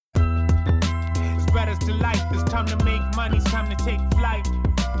Spread us to life. It's time to make money. It's time to take flight.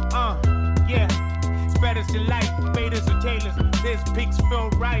 Yeah. Spread us to life. Faders or tailors. This picks feel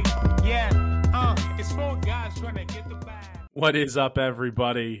right. Yeah. It's 4 guys trying to get the bag. What is up,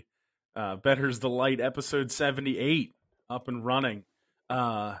 everybody? Better's the Light, episode 78, up and running.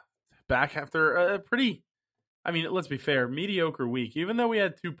 Back after a pretty, let's be fair, mediocre week. Even though we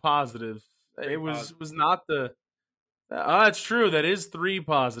had 2 positives, it was not the. It's true. That is 3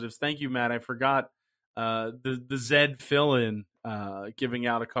 positives. Thank you, Matt. I forgot the Zed fill-in giving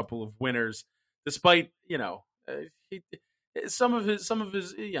out a couple of winners, despite some of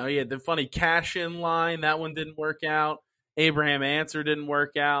his he had the funny cash-in line. That one didn't work out. Abraham Answer didn't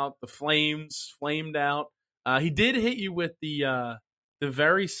work out. The Flames flamed out. He did hit you with the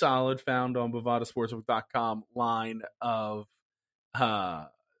very solid, found on bovadasportsbook.com line of the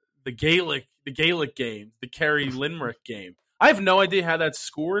Gaelic game, the Kerry Limerick game. I have no idea how that's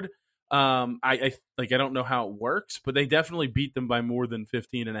scored. I don't know how it works, but they definitely beat them by more than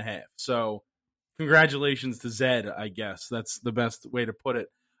 15.5. So congratulations to Zed, I guess. That's the best way to put it.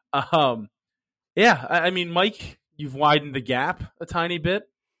 Mike, you've widened the gap a tiny bit.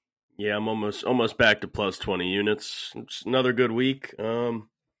 Yeah, I'm almost back to plus 20 units. It's another good week. We're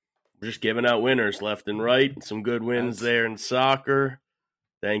just giving out winners left and right. Some good wins there in soccer.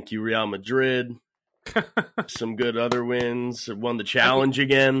 Thank you, Real Madrid. Some good other wins. Won the challenge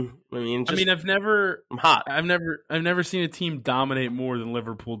again. I'm hot. I've never seen a team dominate more than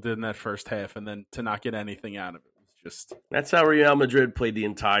Liverpool did in that first half, and then to not get anything out of it was just. That's how Real Madrid played the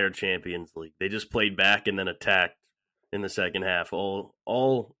entire Champions League. They just played back and then attacked in the second half. The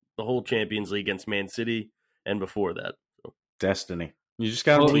whole Champions League against Man City and before that. So. Destiny. You just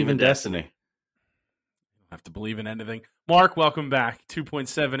gotta believe in destiny. Have to believe in anything. Mark, welcome back.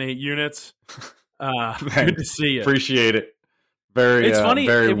 2.78 units. Good to see you. Appreciate it.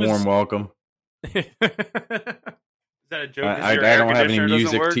 Very warm welcome. Is that a joke? I don't have any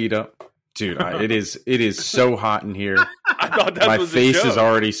music teed up. Dude, it is so hot in here. I thought that my was face a joke. is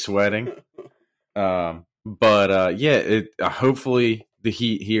already sweating. Hopefully the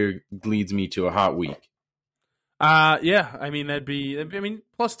heat here leads me to a hot week. That'd be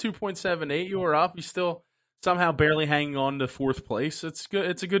plus 2.78. You were up. You still somehow barely hanging on to 4th place. It's good.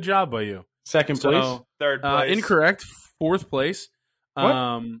 It's a good job by you. Second place? 3rd place. Incorrect. 4th place.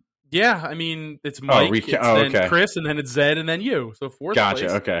 What? It's Mike, then Chris, and then it's Zed, and then you. So 4th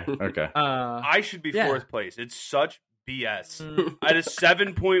Gotcha. place. Okay. I should be 4th place. It's such BS. I had a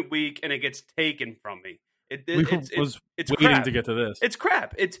 7-point week, and it gets taken from me. It's waiting crap. to get to this. It's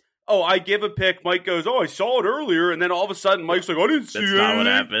crap. I give a pick. Mike goes, I saw it earlier, and then all of a sudden, Mike's like, I didn't see it. That's not what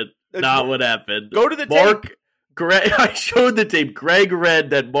happened. Not what happened. Go to the Mark, tape. I showed the tape. Greg read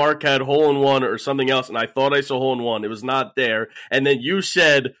that Mark had hole-in-one or something else, and I thought I saw hole-in-one. It was not there. And then you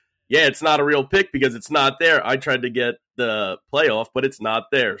said, yeah, it's not a real pick because it's not there. I tried to get the playoff, but it's not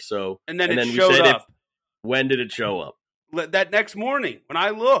there. So, and then it showed up. When did it show up? That next morning, when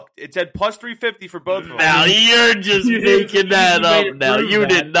I looked, it said plus 350 for both of them. Now, you're just making that up now. You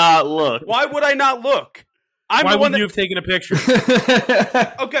did not look. Why would I not look? Why wouldn't you have taken a picture?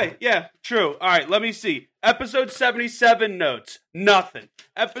 Okay, yeah, true. All right, let me see. Episode 77 notes. Nothing.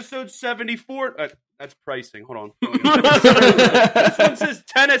 Episode 74... that's pricing. Hold on. This one says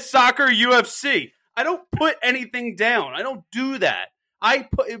tennis, soccer, UFC. I don't put anything down. I don't do that.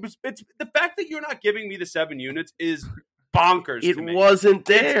 It's the fact that you're not giving me the 7 units is bonkers to me. It wasn't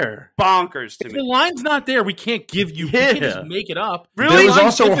there. It's bonkers to if me. the line's not there, we can't give you. Yeah. We can't just make it up. Really? There was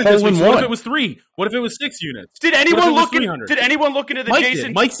also a hole-in-one. What if it was 3? What if it was 6 units? Did anyone look into the Mike Jason?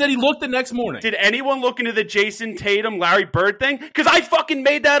 Did. Mike said he looked the next morning. Did anyone look into the Jason Tatum, Larry Bird thing? Because I fucking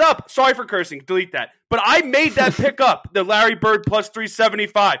made that up. Sorry for cursing. Delete that. But I made that pick up, the Larry Bird plus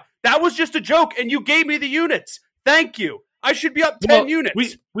 375. That was just a joke, and you gave me the units. Thank you. I should be up 10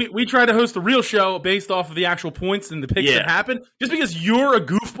 units. We try to host a real show based off of the actual points and the picks that happen. Just because you're a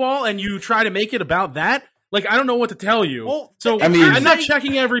goofball and you try to make it about that, I don't know what to tell you. Well, I'm not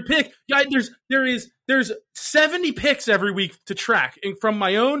checking every pick. Yeah, there's 70 picks every week to track, and from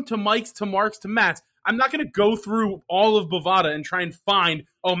my own to Mike's to Mark's to Matt's. I'm not going to go through all of Bovada and try and find,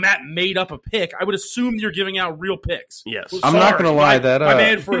 Matt made up a pick. I would assume you're giving out real picks. Yes. I'm not going to lie. My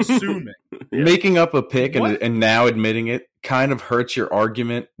bad for assuming. Making up a pick and now admitting it kind of hurts your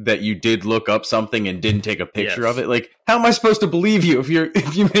argument that you did look up something and didn't take a picture of it. How am I supposed to believe you if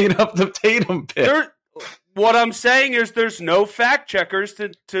you made up the Tatum pick? What I'm saying is there's no fact checkers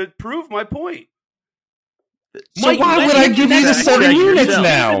to prove my point. So why would I give you the 7 units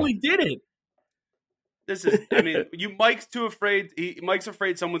now? We did it. This is. I mean, Mike's too afraid. Mike's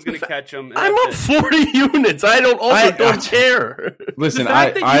afraid someone's going to catch him. I'm up 40 units. I don't care. Listen,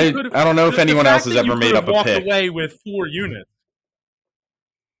 I don't know if anyone else has ever made up a pick. Away with 4 units.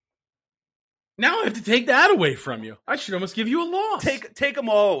 Now I have to take that away from you. I should almost give you a loss. Take them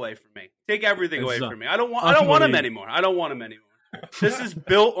all away from me. Take everything away from me. I don't want them anymore. I don't want them anymore. This is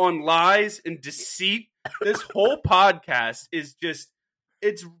built on lies and deceit. This whole podcast is just,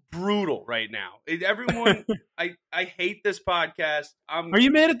 it's brutal right now. Everyone, I hate this podcast. Are you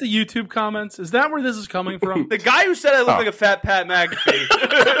mad at the YouTube comments? Is that where this is coming from? The guy who said I look like a fat Pat McAfee.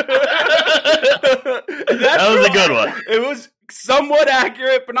 That was a good one. It was somewhat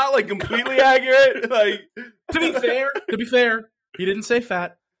accurate, but not like completely accurate. Like, to be fair, he didn't say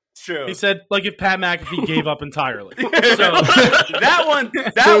fat. True. He said like if Pat McAfee gave up entirely. So that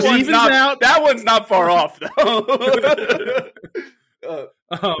one's not far off though.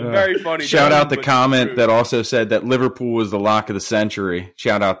 Very funny. Shout out the comment that also said that Liverpool was the lock of the century.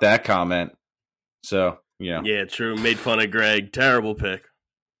 Shout out that comment. So yeah, true. Made fun of Greg. Terrible pick.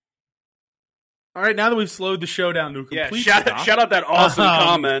 All right, now that we've slowed the show down to a complete shout out that awesome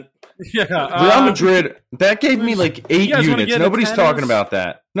comment. Yeah, Real Madrid, that gave me like 8 units. Nobody's talking about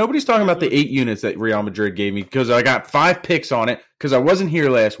that. Nobody's talking about the 8 units that Real Madrid gave me because I got 5 picks on it because I wasn't here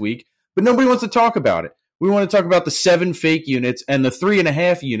last week, but nobody wants to talk about it. We want to talk about the 7 fake units and the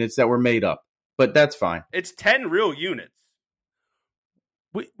 3.5 units that were made up, but that's fine. It's 10 real units.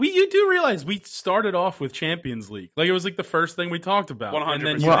 You do realize we started off with Champions League. Like, it was like the first thing we talked about. 100%.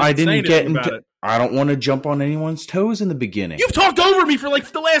 And then I didn't get into it. I don't want to jump on anyone's toes in the beginning. You've talked over me for like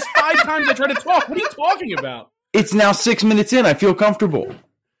the last 5 times I tried to talk. What are you talking about? It's now 6 minutes in. I feel comfortable.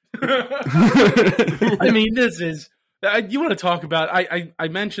 I mean, this is... you want to talk about... I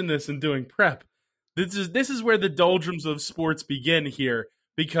mentioned this in doing prep. This is where the doldrums of sports begin here,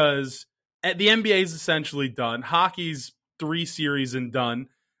 because the NBA is essentially done. Hockey's 3 series and done.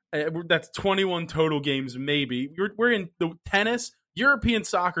 That's 21 total games, maybe. We're in the tennis. European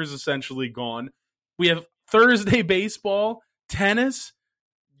soccer is essentially gone. We have Thursday baseball, tennis,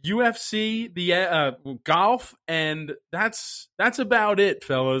 UFC, the golf, and that's about it,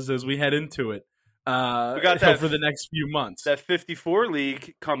 fellas. As we head into it, we got that for the next few months. That 54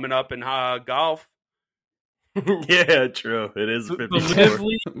 league coming up in golf. Yeah, true. It is 54.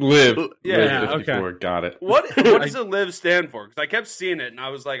 Live. Yeah, Live 54. Okay. Got it. What does the LIV stand for? Because I kept seeing it, and I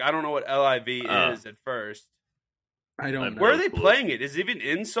was like, I don't know what LIV is at first. I don't know. Where are they playing it? Is it even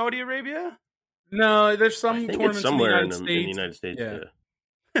in Saudi Arabia? No, there's some tournaments somewhere in the United States. Yeah.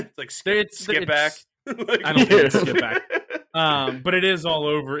 It's like skip back. I don't think it's skip back. But it is all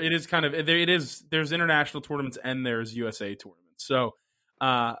over. It is kind of there's international tournaments and there's USA tournaments. So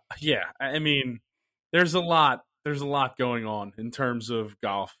yeah, I mean, there's a lot going on in terms of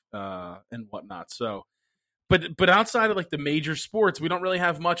golf and whatnot. So but outside of like the major sports, we don't really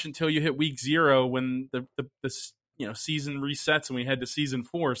have much until you hit week 0 when the season resets and we head to season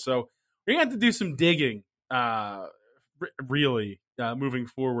 4. So we're gonna have to do some digging really moving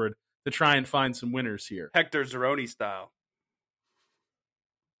forward to try and find some winners here. Hector Zeroni style.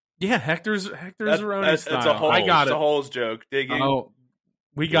 Yeah, Hector Zeroni style. That's a Holes. I got it. It's a Holes joke. Digging. Oh,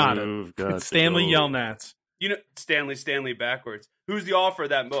 we got it. It's Stanley Yelnats. Stanley backwards. Who's the author of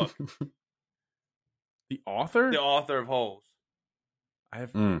that book? The author? The author of Holes. I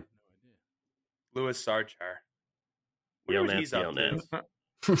have no idea. Louis Sarchar. Yelnats.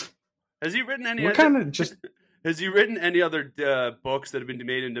 Has he written any? Has he written any other books that have been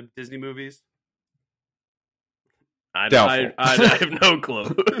made into Disney movies? I have no clue.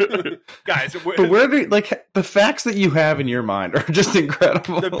 Guys, but where do the facts that you have in your mind are just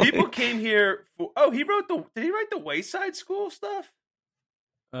incredible. The people came here for, did he write the Wayside School stuff?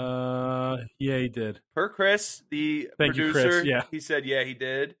 Yeah, he did. Per Chris, the Thank producer, you, Chris. Yeah. He said, yeah, he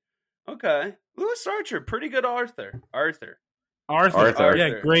did. Okay. Louis Archer, pretty good Arthur. Yeah,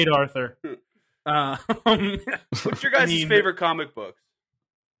 great Arthur. What's your guys' favorite comic books?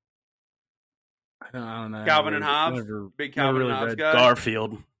 I don't know. Calvin and Hobbes? Big Calvin and Hobbes guy?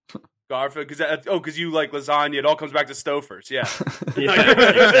 Garfield, because you like lasagna. It all comes back to Stouffer's. Yeah. Yeah,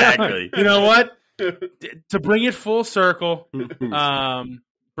 exactly. You know what? To bring it full circle,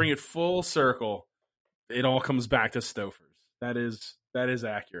 it all comes back to Stouffer's. That is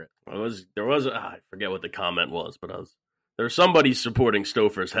accurate. There was I forget what the comment was, but there was somebody supporting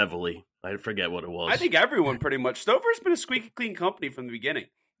Stouffer's heavily. I forget what it was. I think everyone pretty much. Stouffer's been a squeaky clean company from the beginning.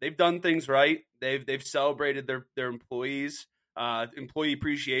 They've done things right. They've celebrated their employees. Employee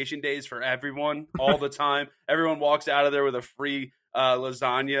appreciation days for everyone all the time. Everyone walks out of there with a free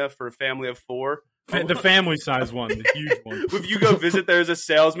lasagna for a family of 4. The family size one, the huge one. If you go visit, there's a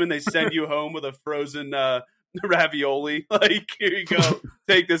salesman. They send you home with a frozen ravioli. Like, here you go.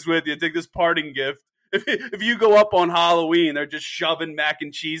 Take this with you. Take this parting gift. If you go up on Halloween, they're just shoving mac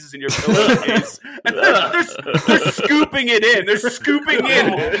and cheeses in your pillowcase. And they're scooping it in. They're scooping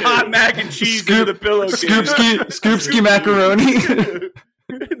in hot mac and cheese into the pillowcase. Scoopski macaroni.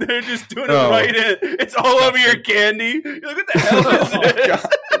 They're just doing it right in. It's all over your candy. You're like, what the hell is this?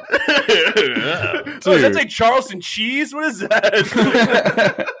 Oh, is that like Charleston cheese? What is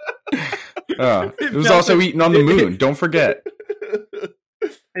that? It was also eaten on the moon. Don't forget.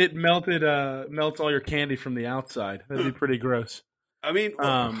 It melts all your candy from the outside. That'd be pretty gross. I mean,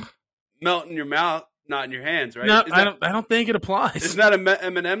 melt in your mouth, not in your hands, right? No, I don't think it applies. Isn't that a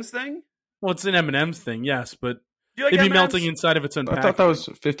M&M's thing? Well, it's an M&M's thing, yes, but like it'd be M&Ms? melting inside of its own package. I thought that was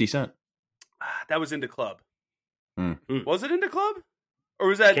 50 Cent. That was Into Club. Mm. Was it Into Club? Or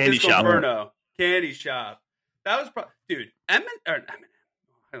was that Candy Disco Shop. Inferno? Candy Shop. That was dude, M&M.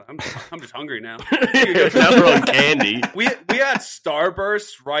 I'm just hungry now. Now we're on candy. We had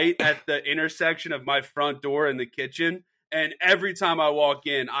Starburst right at the intersection of my front door and the kitchen, and every time I walk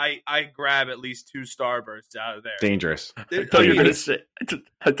in, I grab at least 2 Starbursts out of there. Dangerous. I thought you were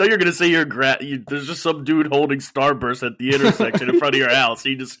gonna say there's just some dude holding Starburst at the intersection in front of your house.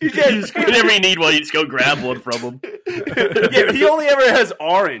 You just whenever you need one, you just go grab one from him. Yeah, he only ever has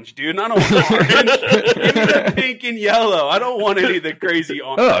orange, dude. And I don't want orange. Give me the pink and yellow. I don't want any of the crazy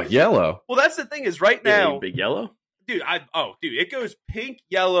orange. Oh, yellow. Well, that's the thing is right now, Big yellow. dude. It goes pink,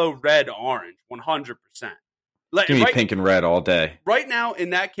 yellow, red, orange, 100%. Like, Give me pink and red all day. Right now,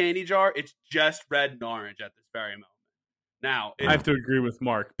 in that candy jar, it's just red and orange at this very moment. Now, I have to agree with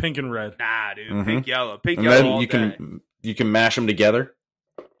Mark. Pink and red. Nah, dude. Mhm. Pink, yellow. Pink, And yellow then all you day. can mash them together.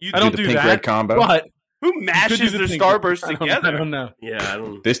 You I don't the do pink that, red combo. but Who you could mashes do the their pink- Starburst I together? don't know. Yeah, I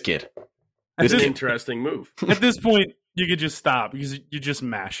don't. This kid. At It's an this, interesting move. at this point, you could just stop because you're just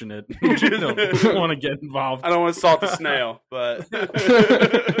mashing it. You don't want to get involved. I don't want to salt the snail, but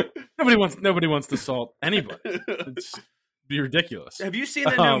Nobody wants to salt anybody. It's be ridiculous. have you seen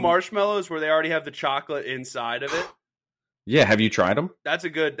the new marshmallows where they already have the chocolate inside of it? Yeah, have you tried them? That's a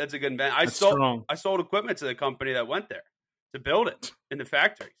good invent. That's strong. I sold equipment to the company that went there to build it in the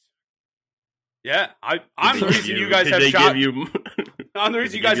factories. Yeah, I'm the reason you guys have chocolate. I'm the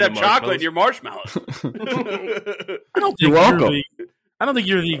reason you guys have chocolate in your marshmallows. I don't think You're welcome. I don't think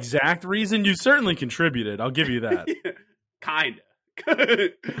you're the exact reason. You certainly contributed. I'll give you that. Kinda.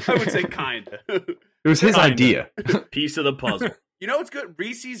 I would say kinda. It was his Kinda. idea. Piece of the puzzle. You know what's good?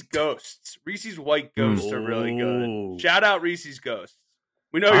 Reese's Ghosts. Reese's White Ghosts are really Ooh. good. Shout out Reese's Ghosts.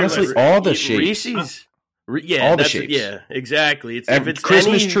 We know Honestly, you're listening. all the shapes. Reese's. All the that's shapes. Yeah, exactly. It's Every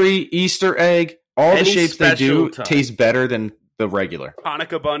Christmas tree, Easter egg, all the any shapes they do special time. taste better than the regular.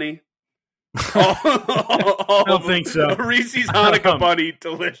 Hanukkah bunny. I don't think so. Reese's Hanukkah bunny,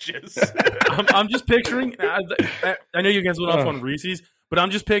 delicious. I'm just picturing. I know you guys went off on Reese's, but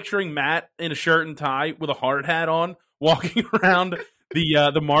I'm just picturing Matt in a shirt and tie with a hard hat on, walking around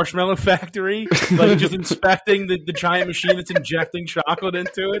the marshmallow factory, like just inspecting the giant machine that's injecting chocolate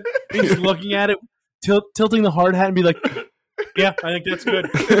into it. He's just looking at it, tilting the hard hat, and be like, "Yeah, I think that's good.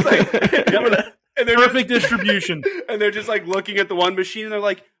 And they're Perfect distribution." And they're just like looking at the one machine, and they're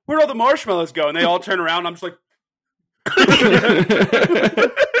like, "Where'd all the marshmallows go?" And they all turn around. And I'm just like,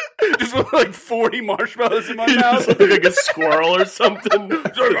 just with like 40 marshmallows in my mouth, like a squirrel or something.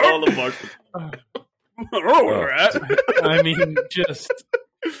 Just all the marshmallows. I don't know where we're at. I mean, just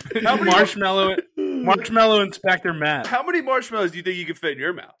How many marshmallow inspector Matt. How many marshmallows do you think you could fit in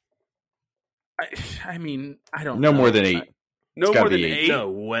your mouth? I mean, I don't. No know. more than 8. No It's gotta more than be 8. No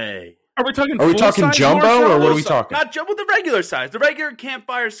way. Are we talking? Are we talking full-size jumbo, or marshmallow? what are we talking? Not jumbo, the regular size, the regular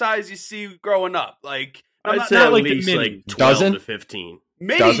campfire size you see growing up. Like, I'd say not at like the least mini. like 12 Dozen? to 15.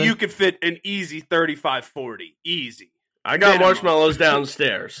 maybe Dozen? you could fit an easy 35, 40. Easy. I got Minimum. marshmallows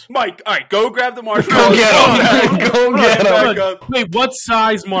downstairs. Mike, all right, go grab the marshmallows. Go get 'em. Go get 'em. Back up. Wait, what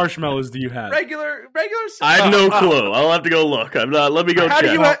size marshmallows do you have? Regular size. I have no clue. I'll have to go look. I'm not. Let me go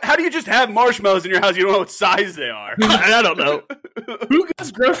check. How do you just have marshmallows in your house? You don't know what size they are. I don't know. Who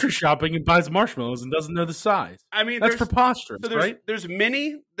goes grocery shopping and buys marshmallows and doesn't know the size? I mean, That's there's, preposterous, so there's, right? there's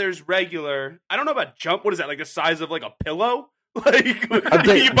mini, there's regular. I don't know about jump. What is that? Like the size of like a pillow? Like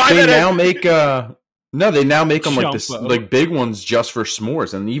They, you buy they that now at, make they now make them like this, Jumbo. like big ones just for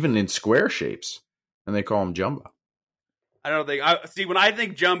s'mores, and even in square shapes, and they call them jumbo. I don't think. See, when I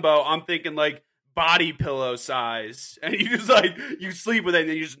think jumbo, I'm thinking like body pillow size, and you just like you sleep with it, and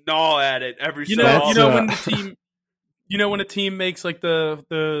then you just gnaw at it every so often. When a team makes like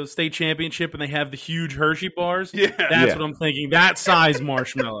the state championship and they have the huge Hershey bars. Yeah. That's what I'm thinking. That size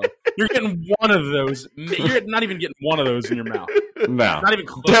marshmallow. You're getting one of those. You're not even getting one of those in your mouth. No, Not even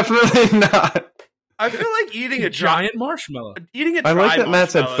close. definitely not. I feel like eating a Giant marshmallow. Eating a I dry like that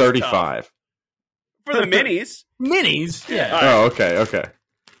Matt said marshmallow is tough. 35. For the minis. Minis? Yeah. Oh, okay.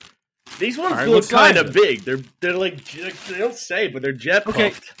 These ones All right, look what size kind of is big. They're like they don't say, but they're jet puffed.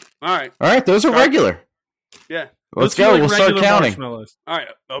 Okay. All right. All right, those are regular. Yeah. Let's Those go. feel like We'll start regular counting. marshmallows. All right.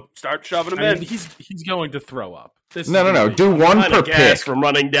 Oh, start shoving them I in. mean, he's going to throw up. This is No. gonna be- Do one Kind per of gas pick. from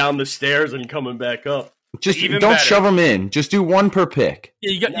running down the stairs and coming back up. Just Even don't better. shove them in. Just do one per pick.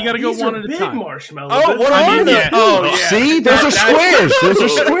 Yeah, you got to go These one are at a big time. marshmallows. Oh, what I are mean, they? yeah. Oh, yeah. See, those are squares. Those are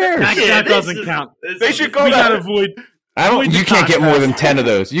squares. That doesn't count. They should go We got to that. avoid. I don't. Avoid the You can't get more than contest. 10 of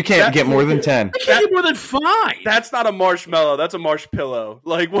those. You can't get more than 10. I can't get more than 5. That's not a marshmallow. That's a marsh pillow.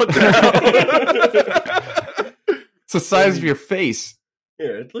 Like, what the hell? It's the size of your face.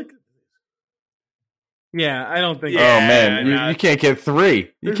 Yeah, look. Yeah, I don't think. Yeah. Oh man, nah. you can't get 3. You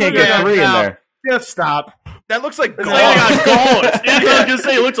There's can't no get doubt 3 in now. there. Just stop. That looks like It's like gauze. gauze. I was gonna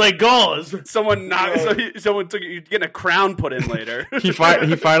say it looks like gauze. Someone took you're getting a crown put in later. He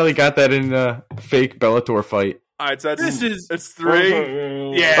finally got that in a fake Bellator fight. All right, so that's 3.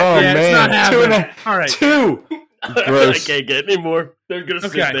 Oh, Yeah. Oh Yeah, it's not man, 2 and happening. a All right. 2. I Gross. can't get any more. They're gonna sit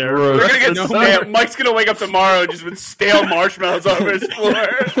Okay. there. Gross. We're gonna get No. stale. Mike's gonna wake up tomorrow just with stale marshmallows all over his floor.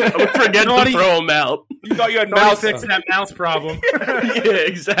 I would forget Naughty. to throw them out. You thought you had Mouse mouse. fix that mouse problem. Yeah,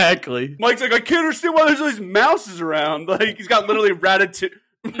 exactly. Mike's like, I can't understand why there's all these mouses around. Like he's got literally ratatouille.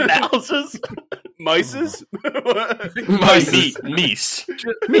 Mouses? Mices? Mice. Meese.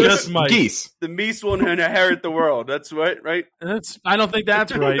 Just mice. Geese. The meese will inherit the world. That's right? I don't think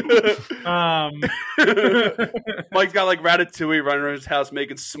that's right. Mike's got like Ratatouille running around his house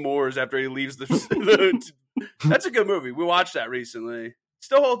making s'mores after he leaves the That's a good movie. We watched that recently.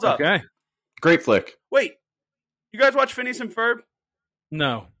 Still holds up. Okay. Great flick. Wait, you guys watch Phineas and Ferb?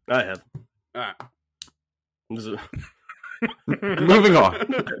 No. I have. All right. This is- Moving on.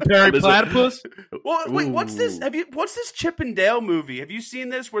 Perry Is it- Platypus? Well, wait, what's this? Ooh. What's this Chip and Dale movie? Have you seen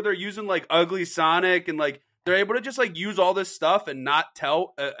this where they're using like Ugly Sonic and like they're able to just like use all this stuff and not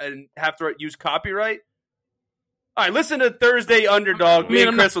tell and have to use copyright? All right, listen to Thursday Underdog. Me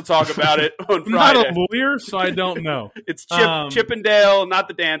and Chris will talk about it on I'm not Friday. a lawyer, so I don't know. It's Chip and Dale, not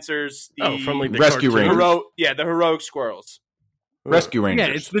the dancers. The from like the Rescue cartoon. Rangers. the heroic squirrels. Rescue Rangers.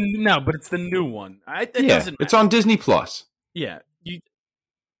 Yeah, it's the new one. It Yeah, doesn't it's matter. on Disney Plus. Yeah. Yeah,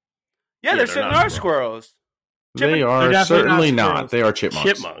 Yeah, they're they're sitting not our squirrels. They are They're definitely certainly not not. squirrels. They are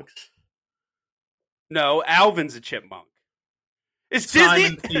chipmunks. Chipmunks. No, Alvin's a chipmunk. Is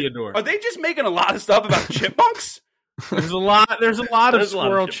Simon Disney? Theodore. Are they just making a lot of stuff about chipmunks? There's a lot of There's a squirrel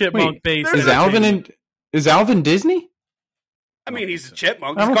lot of chipmunk based. there's Is Alvin Disney? I mean, he's a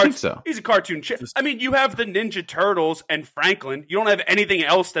chipmunk. I He's don't a think so. He's a cartoon chip. I mean, you have the Ninja Turtles and Franklin. You don't have anything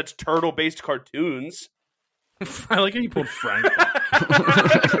else that's turtle-based cartoons. I like how you pulled Frank.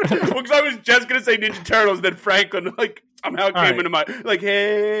 Well, because I was just gonna say Ninja Turtles, then Franklin like somehow came right. into my like,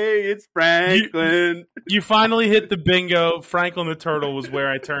 hey, it's Franklin. You finally hit the bingo. Franklin the Turtle was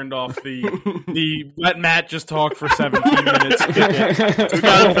where I turned off the let Matt just talk for 17 minutes. We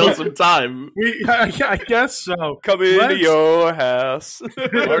gotta fill some time. I guess so. Come into Let's- your house.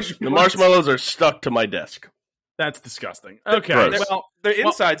 The marshmallows are stuck to my desk. That's disgusting. Okay, Gross. well, Their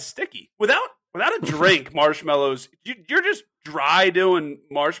inside's sticky. Without a drink, marshmallows. You're just dry doing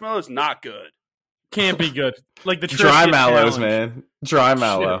marshmallows. Not good. can't be good. Like the Dry Triscuit mallows, challenge. man. Dry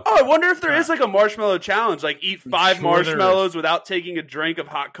mallow. Oh, I wonder if there is like a marshmallow challenge. Like eat 5 sure there marshmallows without taking a drink of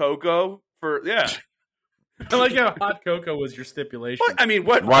hot cocoa. I like how hot cocoa was your stipulation. What? I mean,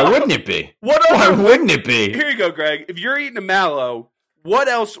 what? Why wouldn't it be? What Why other? wouldn't it be? Here you go, Greg. If you're eating a mallow, what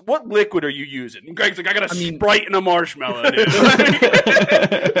else? What liquid are you using? And Greg's like, I got a Sprite and a marshmallow. Dude.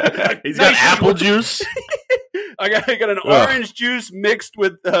 He's got apple juice. I got an orange juice mixed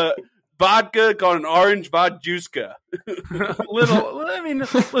with vodka called an orange vodjuska. Listen,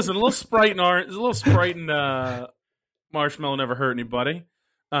 a little Sprite and orange, a little Sprite and marshmallow never hurt anybody.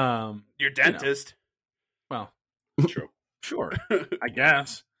 Your dentist. Well, True. sure, I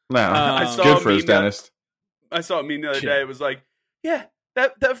guess. No, I it's saw good a for his meme that- dentist. I saw a meme the other day. It was like, yeah,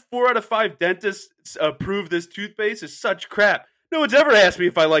 that 4 out of 5 dentists approve this toothpaste is such crap. No one's ever asked me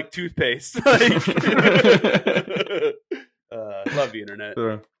if I like toothpaste. Like, love the internet.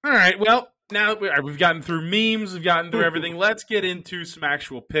 All right, well, now we've gotten through memes, we've gotten through everything. Let's get into some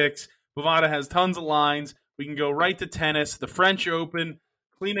actual picks. Bovada has tons of lines. We can go right to tennis, the French Open,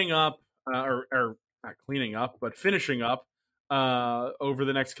 cleaning up, or not cleaning up, but finishing up over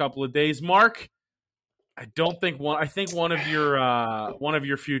the next couple of days. Mark, I think one of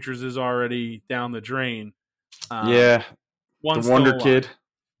your futures is already down the drain. Yeah, One's the Wonder still alive. Kid.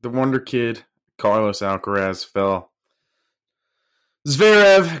 the Wonder Kid, Carlos Alcaraz, fell.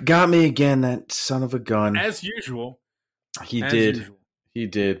 Zverev got me again, that son of a gun. As usual. He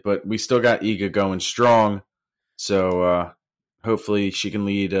did, but we still got Iga going strong. So hopefully she can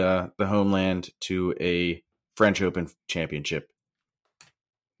lead the homeland to a French Open championship.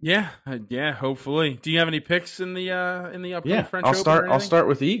 Yeah, hopefully. Do you have any picks in the upcoming French Open? I'll start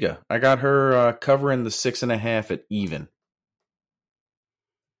with Iga. I got her covering the 6.5 at even.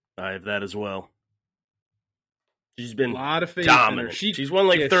 I have that as well. She's been a lot of faith dominant. She's won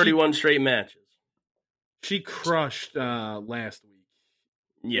 31 straight matches. She crushed last week.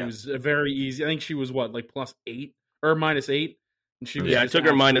 Yeah. It was a very easy. I think she was +8 or -8? And she was I took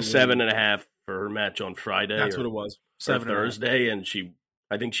her -7.5 for her match on Friday. That's what it was. Thursday, and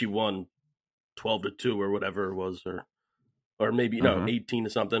I think she won 12-2 or whatever it was, or maybe 18 to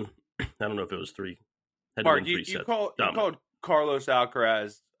something. I don't know if it was 3. Mark, you called Carlos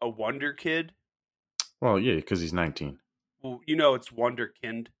Alcaraz a wonder kid? Well, yeah, because he's 19. Well, it's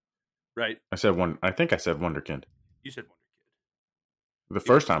wonderkind, right? I think I said wonderkind. You said wonderkid. The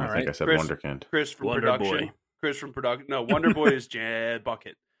first time I think I said wonderkind. Chris from Wonder production. Boy. Chris from production. No, Wonder Boy is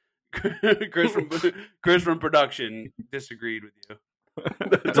Bucket. Chris from production disagreed with you.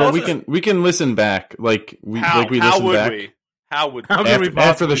 Well, we can listen back like we listen back. How would we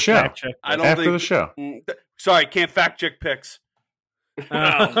after the show? I don't after think, the show. Sorry, can't fact check picks.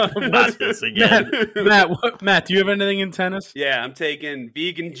 Not this again. Matt, do you have anything in tennis? Yeah, I'm taking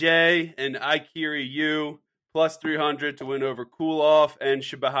Vegan J and Aikiri Yu +300 to win over Kulov and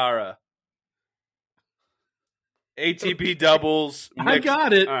Shibahara. ATP doubles. I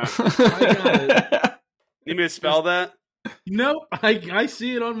got it. Right. I got it. Need me to spell that? Nope. I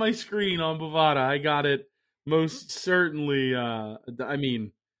see it on my screen on Bovada. I got it most certainly. I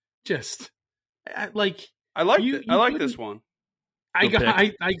like this one. I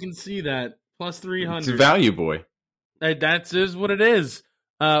can see that +300. It's a value boy. That is what it is.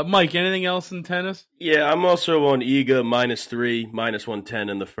 Mike, anything else in tennis? Yeah, I'm also on Iga -3, -110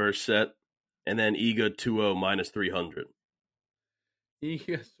 in the first set, and then Iga 2-0 -300.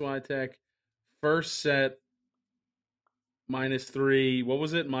 Iga Swiatek, first set -3. What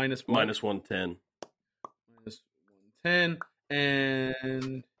was it? -1? -110. -110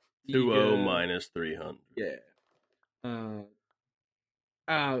 and 2-0 -300.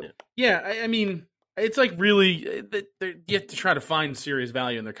 Yeah. I mean, it's like really, you have to try to find serious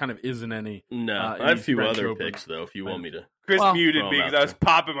value, and there kind of isn't any. No, I have a few other picks, though, if you want me to. Chris muted me because I was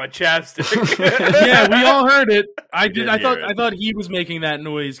popping my chapstick. Yeah, we all heard it. I did. I thought he was making that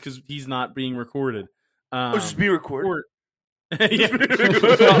noise because he's not being recorded. Just be recorded. Yeah.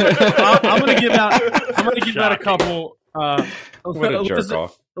 I'm gonna give out a couple. What a jerk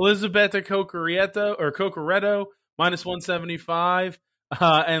off. Elizabeta Cocoretto -175.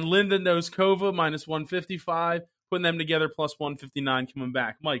 And Linda Noskova -155, putting them together +159 coming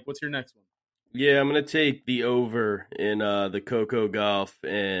back. Mike, what's your next one? Yeah, I'm going to take the over in the Coco Gauff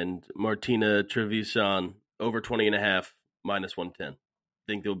and Martina Trevisan over 20.5 -110. I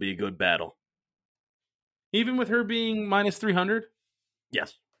think there'll be a good battle. Even with her being -300?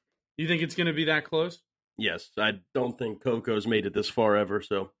 Yes. You think it's going to be that close? Yes. I don't think Coco's made it this far ever,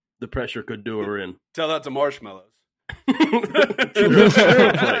 so the pressure could do her in. Tell that to Marshmallows.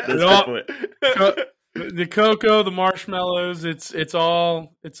 The cocoa, the marshmallows, it's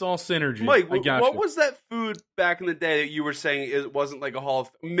all synergy. Mike, what was that food back in the day that you were saying it wasn't like a Hall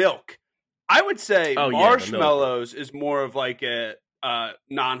of milk? I would say marshmallows is more of like a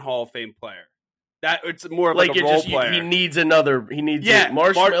non-Hall of Fame player. That it's more of like a role player. He needs marshmallow.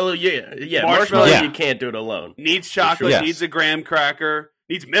 Marshmallow. You can't do it alone. Needs chocolate. Sure. Needs a graham cracker.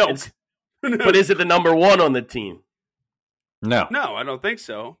 Needs milk. But is it the number one on the team? No, I don't think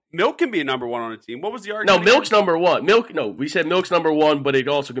so. Milk can be a number one on a team. What was the argument? No, milk's number one. We said milk's number one, but it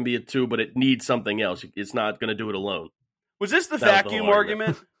also can be a 2, but it needs something else. It's not going to do it alone. Was this the vacuum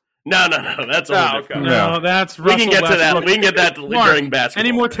argument? No. That's all different. No, that's Russell. We can get to that. We can get that during basketball.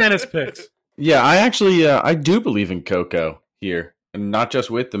 Any more tennis picks? Yeah, I actually I do believe in Coco here, and not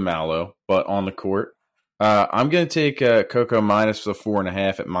just with the Mallow, but on the court. I'm going to take Coco minus the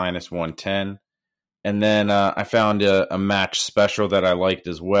 4.5 at -110. And then I found a match special that I liked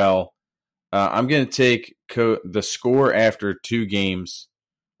as well. I'm going to take the score after 2 games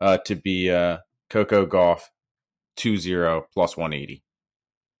to be Coco Gauff 2-0 +180.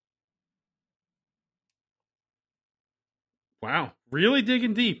 Wow. Really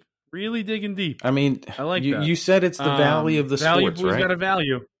digging deep. I mean, I like that. You said it's the valley of the sports, right? Got a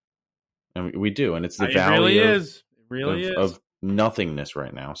value. And we do, and it's the valley it really is of nothingness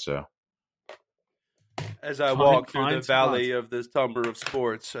right now. So As I walk through the valley of this Tumber of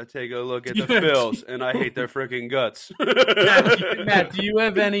sports, I take a look at the Phils, and I hate their freaking guts. Matt, do you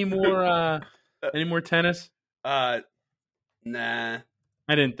have any more tennis? Nah.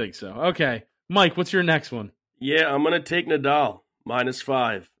 I didn't think so. Okay. Mike, what's your next one? Yeah, I'm going to take Nadal,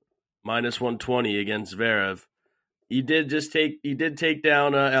 -5, -120 against Zverev. He did take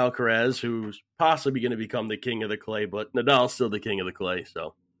down Alcaraz, who's possibly going to become the king of the clay, but Nadal's still the king of the clay,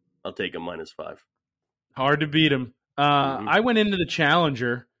 so I'll take him -5. Hard to beat him. I went into the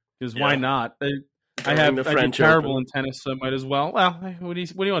Challenger because why not? I did terrible in tennis, so I might as well. Well, what do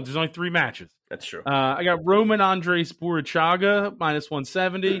you want? There's only 3 matches. That's true. I got Roman Andres Burruchaga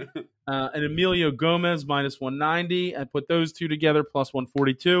 -170 and Emilio Gomez -190. I put those two together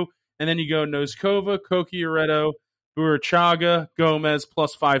 +142, and then you go Noskova, Cocchiaretto, Burruchaga, Gomez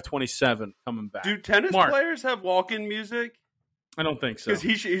 +527 coming back. Do tennis players have walk-in music? I don't think so. Because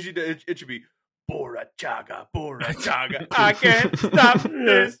it should be Burruchaga, Burruchaga. I can't stop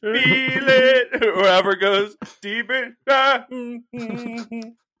this feeling. Whoever goes deeper. I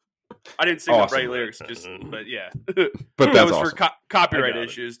didn't sing the right lyrics, but yeah. But that was for copyright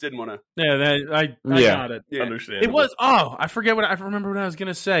issues. Didn't want to. Yeah, I got it. Yeah. Understand. It was. Oh, I remember what I was going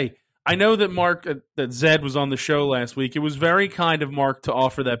to say. I know that that Zed was on the show last week. It was very kind of Mark to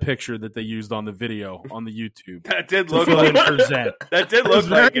offer that picture that they used on the video on the YouTube. That did look like for Zed. That did look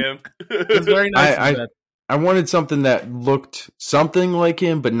like him. It was very nice. I wanted something that looked something like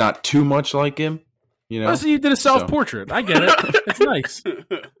him, but not too much like him. You know. Oh, so you did a self-portrait. I get it. It's nice. I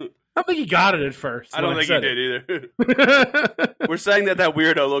don't think he got it at first. I don't think he did either. We're saying that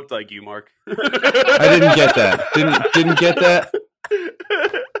weirdo looked like you, Mark. I didn't get that. Didn't get that.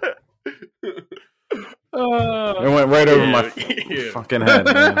 It went right over my fucking head,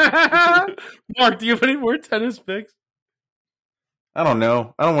 man. Mark, do you have any more tennis picks? I don't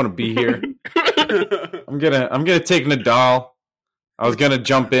know. I don't want to be here. I'm gonna take Nadal. I was gonna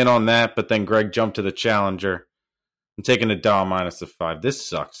jump in on that, but then Greg jumped to the Challenger. I'm taking Nadal -5. This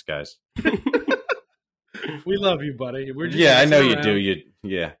sucks, guys. We love you, buddy. We're just I know you do.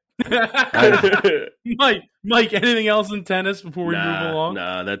 Yeah. Mike, anything else in tennis before we move along?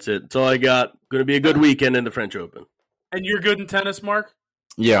 Nah, that's it. That's all I got. Going to be a good weekend in the French Open. And you're good in tennis, Mark?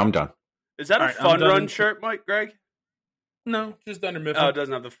 Yeah, I'm done. Is that a fun run shirt, Mike, Greg? No, just under Mifflin. Oh, it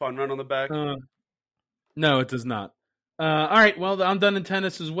doesn't have the fun run on the back? No, it does not. All right, well, I'm done in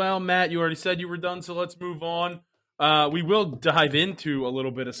tennis as well. Matt, you already said you were done, so let's move on. We will dive into a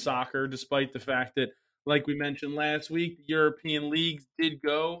little bit of soccer, despite the fact that, like we mentioned last week, the European leagues did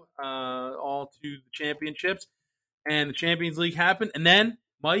go all to the championships, and the Champions League happened. And then,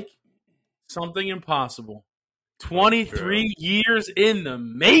 Mike, something impossible. 23 years in the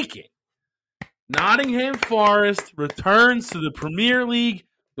making. Nottingham Forest returns to the Premier League.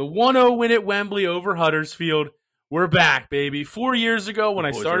 The 1-0 win at Wembley over Huddersfield. We're back, baby. 4 years ago when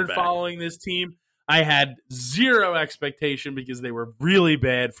I started following this team, I had zero expectation because they were really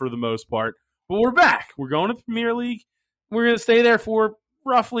bad for the most part. But we're back. We're going to the Premier League. We're going to stay there for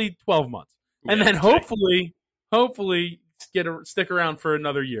roughly 12 months. And then hopefully stick around for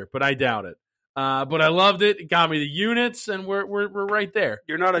another year. But I doubt it. But I loved it. It got me the units, and we're right there.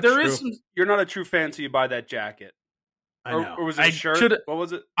 You're not a true fan, so you buy that jacket. I know. Or was it a shirt? What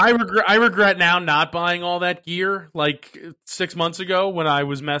was it? I regret now not buying all that gear like 6 months ago when I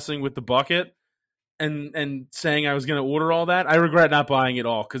was messing with the bucket and saying I was going to order all that. I regret not buying it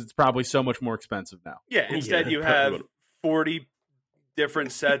all because it's probably so much more expensive now. Yeah, instead you have 40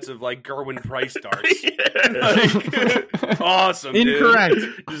 different sets of like Gerwin Price darts. Awesome, Incorrect.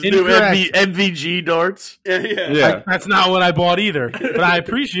 Dude. Just Incorrect. New MVG darts. Yeah. That's not what I bought either. But I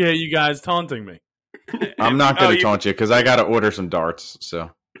appreciate you guys taunting me. I'm not going to taunt you because I got to order some darts.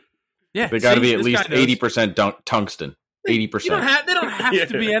 So yeah, they got to be at least 80% tungsten. 80%. They don't have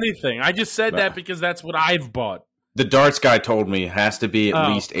to be anything. I just said that because that's what I've bought. The darts guy told me it has to be at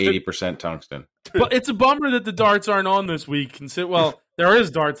least 80% tungsten. But it's a bummer that the darts aren't on this week. Well, there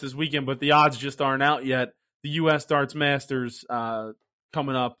is darts this weekend, but the odds just aren't out yet. The U.S. Darts Masters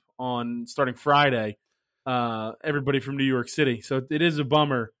coming up on starting Friday. Everybody from New York City. So it is a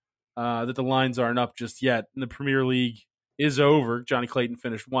bummer that the lines aren't up just yet. And the Premier League is over. Johnny Clayton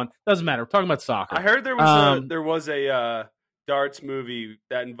finished 1. Doesn't matter. We're talking about soccer. I heard there was a darts movie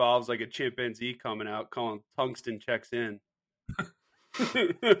that involves like a chimpanzee coming out calling Tungsten Checks In.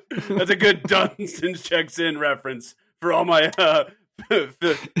 That's a good Tungsten Checks In reference for all my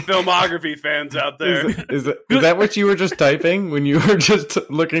filmography fans out there. Is that what you were just typing when you were just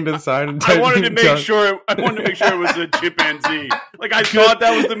looking to the side and typing? I wanted to make sure it was a chimpanzee. Like I thought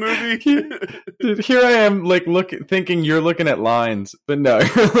that was the movie. Here I am, like thinking you're looking at lines, but no,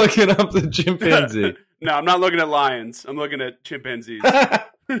 you're looking up the chimpanzee. No, I'm not looking at lions. I'm looking at chimpanzees.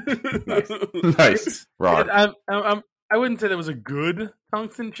 Nice. Rock. I wouldn't say that was a good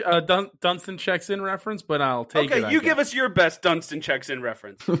Dunston checks in reference, but I'll take it. Okay, you give us your best Dunston checks in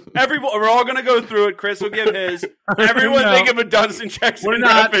reference. We're all gonna go through it. Chris will give his. Everyone think of a Dunston checks in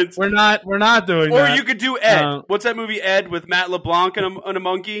reference. We're not doing or that. Or you could do Ed. What's that movie Ed with Matt LeBlanc and a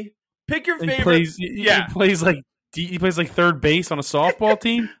monkey? Pick your favorite. He plays like third base on a softball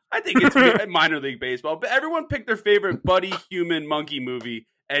team. I think it's minor league baseball. But everyone pick their favorite buddy human monkey movie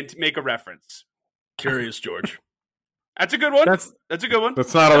and make a reference. Curious George. That's a good one. That's a good one.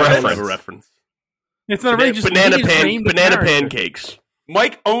 That's not a reference. It's not a banana pancakes.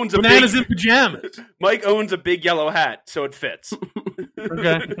 Mike owns bananas in pajamas. Mike owns a big yellow hat, so it fits.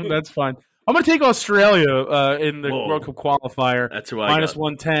 Okay, that's fine. I'm going to take Australia in the World Cup qualifier. That's who I got.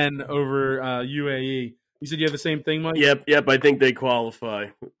 -110 over UAE. You said you have the same thing, Mike? Yep. I think they qualify.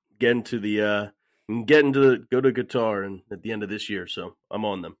 Go to Qatar and at the end of this year, so I'm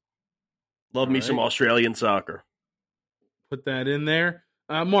on them. Love me some Australian soccer. Put that in there.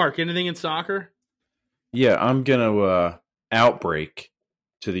 Mark, anything in soccer? Yeah, I'm gonna outbreak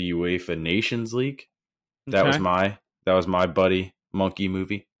to the UEFA Nations League. That was my buddy monkey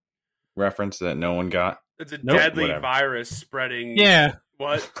movie reference that no one got. It's a deadly virus spreading. Yeah.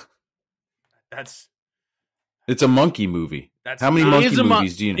 What? It's a monkey movie. How many monkey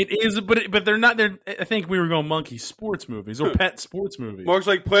movies do you know? It is, but they're not. I think we were going monkey sports movies or pet sports movies. Mark's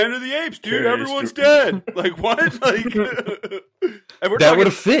like Planet of the Apes, dude. Everyone's dead. Like what? Like that would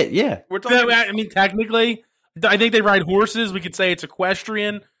have fit. Yeah, we're talking. I mean, technically, I think they ride horses. We could say it's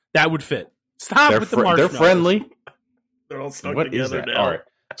equestrian. That would fit. Stop with the marshmallows. They're friendly. They're all stuck together now. All right.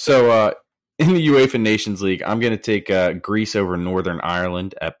 So in the UEFA Nations League, I'm going to take Greece over Northern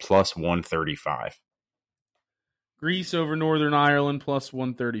Ireland at +135. Greece over Northern Ireland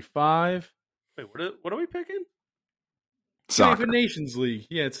 +135. Wait, what are we picking? Soccer. UEFA Nations League.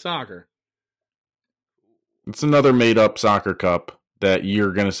 Yeah, it's soccer. It's another made-up soccer cup that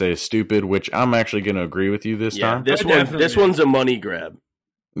you're going to say is stupid, which I'm actually going to agree with you this time. This one's a money grab.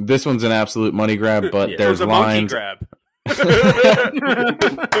 This one's an absolute money grab, but there's lines. Monkey grab.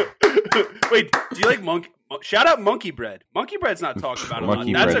 Wait, do you like monkey? Shout out Monkey Bread. Monkey Bread's not talked about a lot.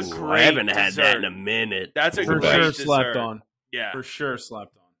 That's a great I haven't had dessert. that in a minute. That's a for great sure dessert. slept on. Yeah, for sure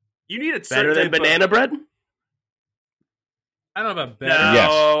slept on. You need it better than banana bread. I don't know about better. No, yes.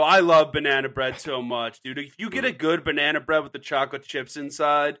 I love banana bread so much, dude. If you get a good banana bread with the chocolate chips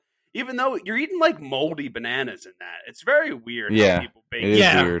inside, even though you're eating like moldy bananas in that, it's very weird. Yeah, how people bake it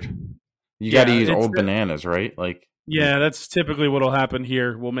is weird. You got to use old bananas, right? Like. Yeah, that's typically what will happen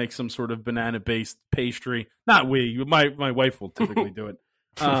here. We'll make some sort of banana-based pastry. Not we. My wife will typically do it.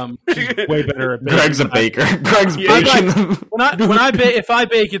 She's way better at baking. Greg's a baker. Greg's baking. If I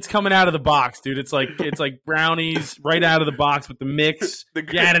bake, it's coming out of the box, dude. It's like brownies right out of the box with the mix. You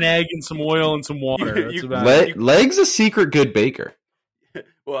add an egg and some oil and some water. Leg's a secret good baker.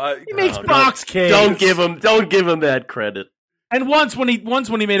 Well, he makes box cakes. Don't give him that credit. And once when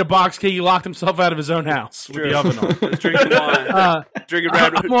he made a box cake, he locked himself out of his own house with the oven on. Drinking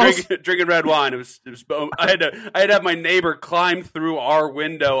wine, drinking red wine. It was. I had to have my neighbor climb through our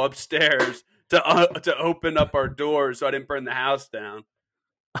window upstairs to open up our door so I didn't burn the house down.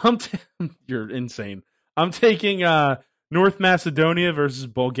 You're insane. I'm taking North Macedonia versus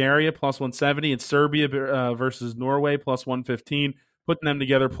Bulgaria +170 and Serbia versus Norway +115. Putting them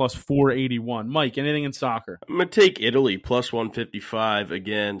together +481. Mike, anything in soccer? I'm going to take Italy +155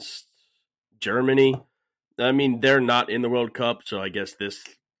 against Germany. I mean, they're not in the World Cup, so I guess this is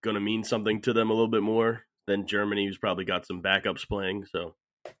going to mean something to them a little bit more than Germany, who's probably got some backups playing. So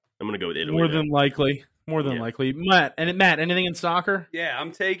I'm going to go with Italy. More than likely. Matt, anything in soccer? Yeah,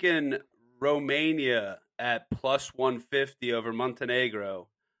 I'm taking Romania at +150 over Montenegro.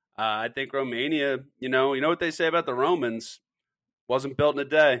 I think Romania, you know what they say about the Romans? Wasn't built in a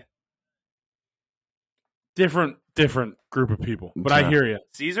day. Different group of people, but I hear you.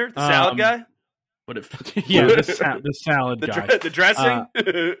 Caesar, the salad guy. What if? Yeah, the salad guy. The dressing.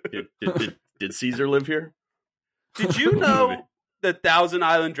 Did Caesar live here? Did you know that Thousand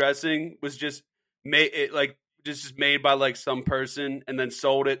Island dressing was just made just made by like some person and then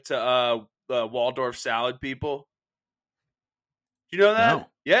sold it to Waldorf salad people? Do you know that? No.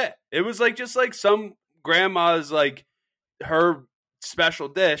 Yeah, it was just like some grandma's like her special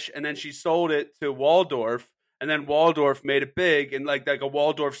dish, and then she sold it to Waldorf, and then Waldorf made it big and like a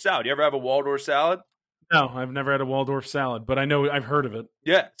Waldorf salad. You ever have a Waldorf salad? No, I've never had a Waldorf salad, but I've heard of it.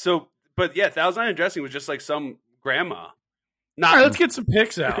 Yeah. So, but yeah, Thousand Island dressing was just like some grandma All right, let's get some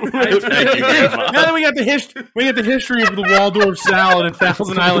picks out. Now that we got the history of the Waldorf salad and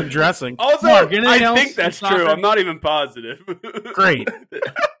Thousand Island dressing. Also, Mark, I think that's true. I'm not even positive. Great.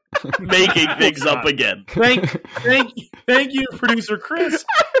 Making things up again. Thank you, producer Chris.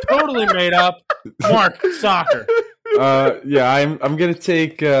 Totally made up. Mark, soccer. I'm gonna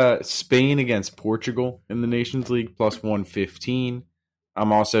take Spain against Portugal in the Nations League plus 115.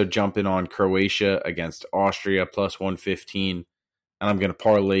 I'm also jumping on Croatia against Austria plus 115, and I'm gonna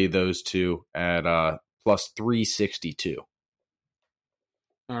parlay those two at plus 362.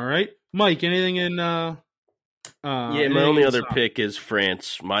 All right, Mike. Anything in? My only other pick is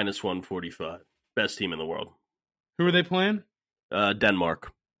France minus 145. Best team in the world. Who are they playing?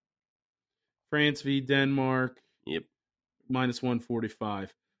 Denmark. France v. Denmark. Yep. Minus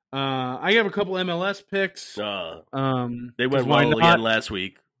 145. I have a couple MLS picks. They went well again last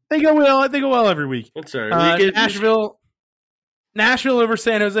week. They go well every week. That's all right. Nashville over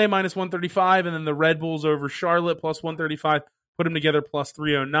San Jose minus 135, and then the Red Bulls over Charlotte plus 135. Put them together plus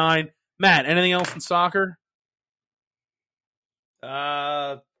 309. Matt, anything else in soccer?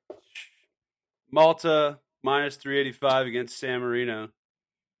 Malta minus 385 against San Marino.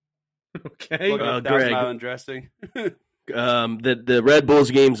 Okay. Thousand Island dressing. The Red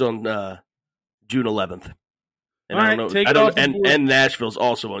Bulls game's on June 11th. And and Nashville's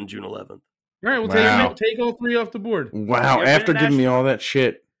also on June 11th. All right, we'll take all three off the board. Wow, after giving me all that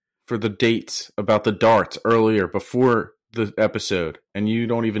shit for the dates about the darts earlier before the episode, and you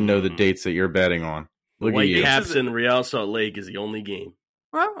don't even know the dates that you're betting on. Look at you. Caps in Real Salt Lake is the only game.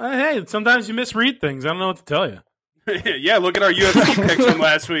 Well, hey, sometimes you misread things. I don't know what to tell you. Yeah, look at our UFC picks from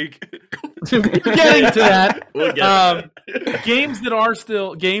last week. Getting to that, games that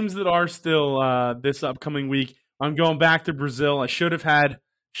are still this upcoming week. I'm going back to Brazil. I should have had a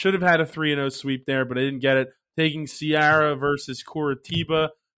 3-0 sweep there, but I didn't get it. Taking Ceará versus Curitiba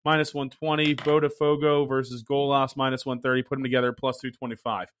minus 120. Botafogo versus Goiás minus 130. Put them together plus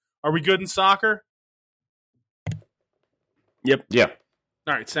 225. Are we good in soccer? Yep. Yeah.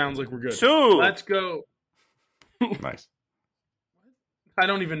 All right, sounds like we're good. So let's go. Nice. I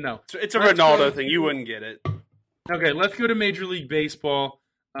don't even know. It's a Ronaldo thing. You wouldn't get it. Okay, let's go to Major League Baseball,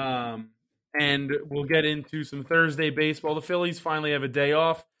 and we'll get into some Thursday baseball. The Phillies finally have a day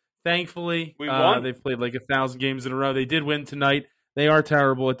off. Thankfully, we won. They've played like 1,000 games in a row. They did win tonight. They are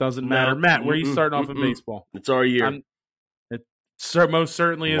terrible. It doesn't matter. Matt, where are you starting off in baseball? It's our year. It most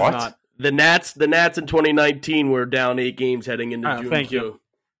certainly is not. The Nats in 2019 were down 8 games heading into June. Thank you.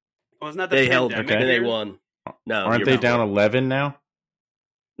 Wasn't that the they held and they won. No, aren't they down 11 now?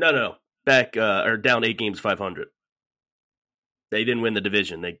 No. Back or down 8 games, 500. They didn't win the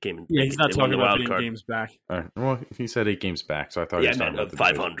division. They came. Yeah, he's not talking about 8 games back. Well, he said 8 games back, so I thought he was talking about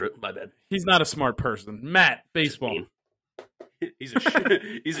 500. My bad. He's not a smart person. Matt, baseball. He's a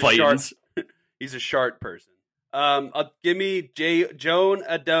sharp person. Give me Joan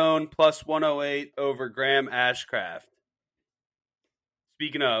Adone plus 108 over Graham Ashcraft.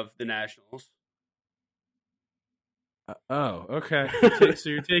 Speaking of the Nationals. Okay. So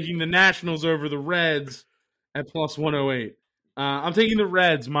you're taking the Nationals over the Reds at plus 108. I'm taking the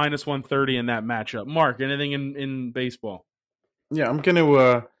Reds minus 130 in that matchup. Mark, anything in baseball? Yeah, I'm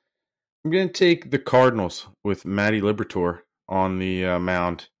gonna take the Cardinals with Matty Liberatore on the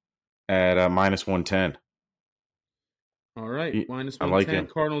mound at minus 110. All right, minus 110. I like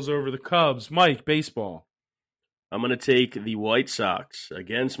it. Cardinals over the Cubs. Mike, baseball. I'm going to take the White Sox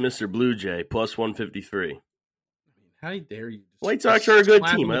against Mr. Blue Jay plus 153. How dare you? White Sox are a good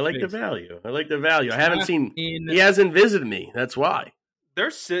team. I like the value. I haven't seen. He hasn't visited me. That's why.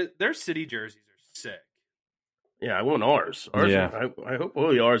 Their city jerseys are sick. Yeah, I want ours. Yeah. I hope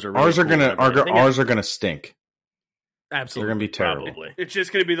ours are. Really ours are gonna stink. Absolutely, they're gonna be terrible. Probably. It's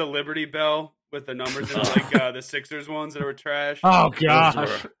just gonna be the Liberty Bell with the numbers in it, like the Sixers ones that were trash. Oh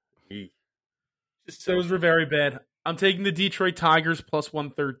gosh, those were very bad. I'm taking the Detroit Tigers plus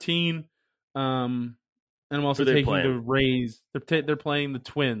 113. And I'm also taking the Rays. They're playing the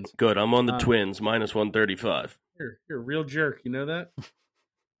Twins. Good. I'm on the Twins, minus 135. You're a real jerk. You know that?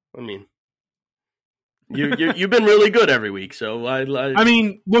 I mean, you've been really good every week. So I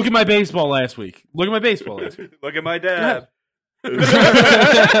mean, look at my baseball last week. Look at my dab. Look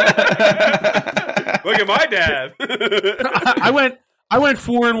at my dab. I went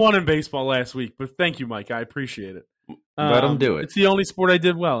 4-1 in baseball last week, but thank you, Mike. I appreciate it. Let him do it. It's the only sport I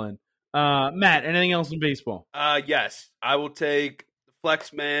did well in. Matt, anything else in baseball? Yes. I will take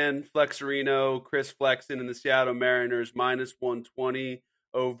Flexerino, Chris Flexen, and the Seattle Mariners minus 120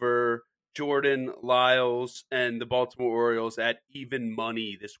 over Jordan Lyles and the Baltimore Orioles at even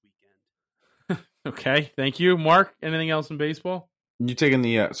money this weekend. Okay, thank you, Mark. Anything else in baseball? You taking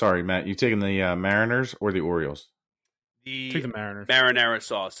the sorry, Matt? You taking the Mariners or the Orioles? Take the Mariners. Marinara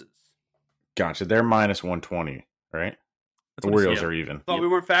sauces. Gotcha. They're minus 120, right? The Orioles are even. Thought we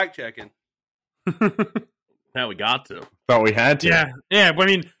weren't fact checking. Now we got to. Thought we had to. Yeah. But I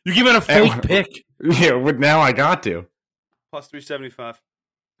mean, you give it a fake pick. Yeah, but now I got to. Plus 375.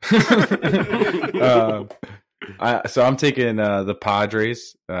 So I'm taking the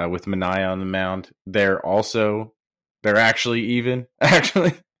Padres with Manaea on the mound. They're actually even.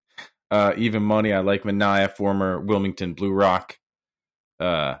 Even money. I like Manaea, former Wilmington Blue Rock.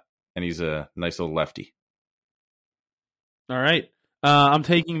 And he's a nice little lefty. All right. I'm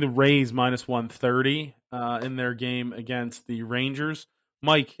taking the Rays minus 130 in their game against the Rangers.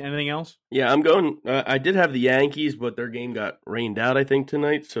 Mike, anything else? Yeah, I'm going. I did have the Yankees, but their game got rained out, I think,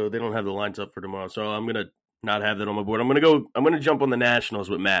 tonight, so they don't have the lines up for tomorrow. So I'm gonna not have that on my board. I'm gonna jump on the Nationals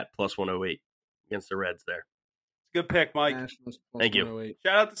with Matt plus 108 against the Reds there. Good pick, Mike. Thank you.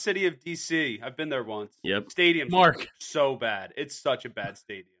 Shout out the city of DC. I've been there once. Yep. Stadium's Mark. So bad. It's such a bad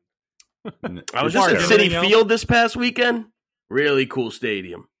stadium. I was just at Citi Field this past weekend. Really cool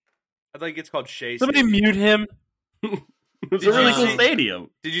stadium. I think it's called Shea Somebody Stadium. mute him. It's a really cool stadium.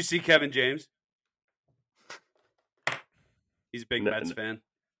 Did you see Kevin James? He's a big Mets fan.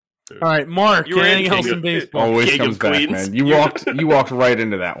 All right, Mark. You were anything in else in baseball? Always King comes of back, Queens. man. You walked right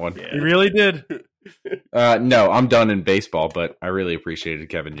into that one. Yeah. You really did. No, I'm done in baseball, but I really appreciated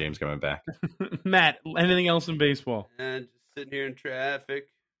Kevin James coming back. Matt, anything else in baseball? And just sitting here in traffic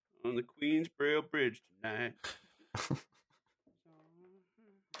on the Queensboro Bridge tonight.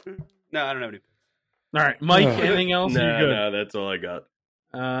 No, I don't have any picks. All right, Mike, anything else? You're good. No, that's all I got.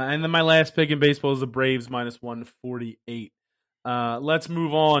 And then my last pick in baseball is the Braves minus 148. Let's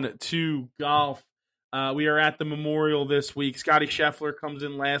move on to golf. We are at the Memorial this week. Scotty Scheffler comes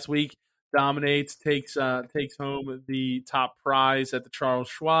in last week, dominates, takes home the top prize at the Charles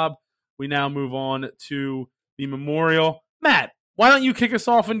Schwab. We now move on to the Memorial. Matt, why don't you kick us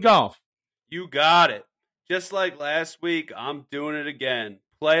off in golf? You got it. Just like last week, I'm doing it again.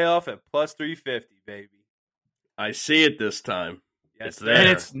 Playoff at plus 350, baby. I see it this time. Yes, It's there. And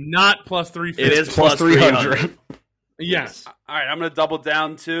it's not plus 350. It is plus 300. Yes. All right, I'm going to double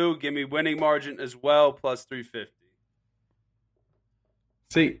down too. Give me winning margin as well, plus 350.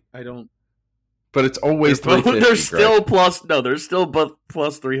 See, I don't. but it's always They're 350. still plus. No, there's still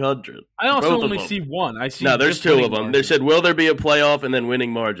plus 300. I also Both of only them. see one. I see. No, there's just two winning of them. margin. They said, "Will there be a playoff?" and then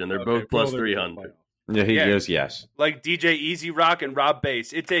winning margin. They're Okay, both plus well, they're 300. Yeah, he Yeah. goes yes. Like DJ Easy Rock and Rob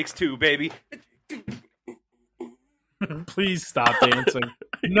Bass. It takes two, baby. Please stop dancing.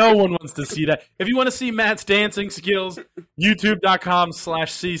 No one wants to see that. If you want to see Matt's dancing skills,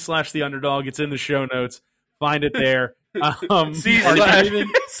 youtube.com/c/theunderdog. It's in the show notes. Find it there.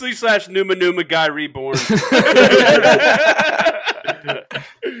 C/slash Numa Numa Guy Reborn.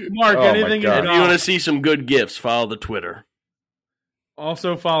 Mark, Oh, my anything God. in If you want to golf? see some good gifts, follow the Twitter.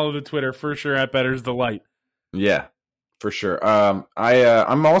 Also follow the Twitter for sure at Better's Delight. Yeah, for sure. I'm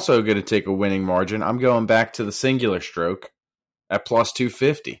also going to take a winning margin. I'm going back to the singular stroke at plus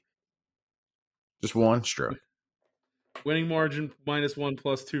 250. Just one stroke. Winning margin -1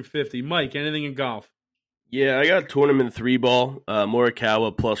 plus 250. Mike, anything in golf? Yeah, I got tournament 3-ball.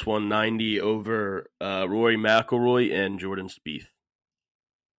 Morikawa plus 190 over Rory McIlroy and Jordan Spieth.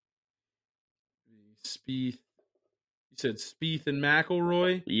 Spieth. You said Spieth and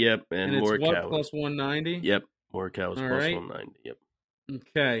McIlroy? Yep, and And it's Morikawa. what, plus 190? Yep, Morikawa's All plus right. 190. Yep.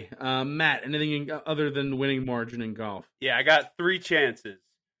 Okay. Matt, anything other than winning margin in golf? Yeah, I got three chances.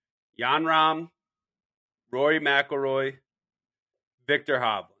 Jan Rahm, Rory McIlroy, Victor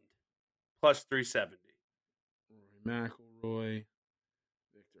Hovland, plus 370. McIlroy,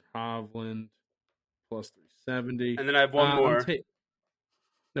 Victor Hovland, plus 370. And then I have one more.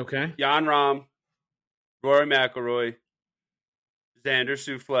 Okay. Jan Rahm, Rory McIlroy, Xander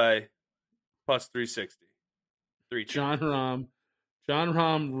Souffle, plus 360. Three chances. John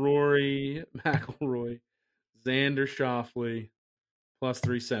Rahm, Rory McIlroy, Xander Schauffele, plus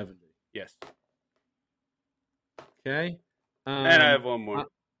 370. Yes. Okay. And I have one more.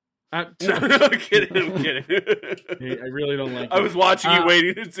 I'm I'm kidding. I really don't like. I was watching you, Uh,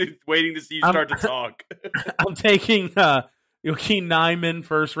 waiting to see you start to talk. I'm taking Joaquin Niemann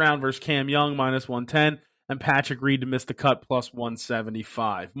first round versus Cam Young -110, and Patrick Reed to miss the cut plus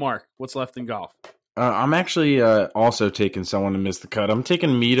 175. Mark, what's left in golf? I'm actually also taking someone to miss the cut. I'm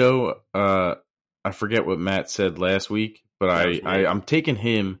taking Mito. I forget what Matt said last week, but I'm taking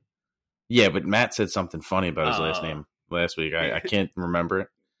him. Yeah, but Matt said something funny about his last name last week. I can't remember it.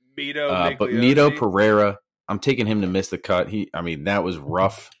 Mito But Mito Pereira, I'm taking him to miss the cut. That was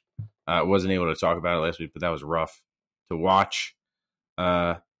rough. I wasn't able to talk about it last week, but that was rough to watch.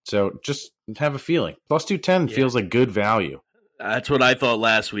 So just have a feeling. Plus 210 feels like good value. That's what I thought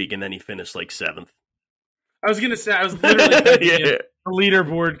last week, and then he finished like 7th. I was going to say, I was literally thinking the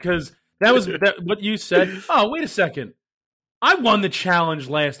leaderboard because that was what you said. Oh, wait a second. I won the challenge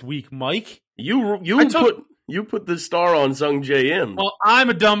last week, Mike. You put the star on Sung Jae Im. Well, I'm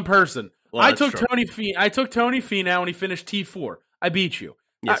a dumb person. Well, I took Tony Finau when he finished T4. I beat you.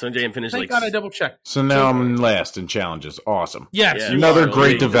 Yeah, Sung Jae Im finished Thank God I double checked. So now I'm last in challenges. Awesome. Yes, another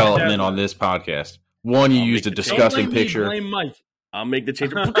great development on this podcast. One, you used a disgusting picture. Blame Mike. I'll make the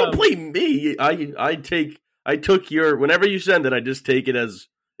change. Don't blame me. I took your whenever you send it. I just take it as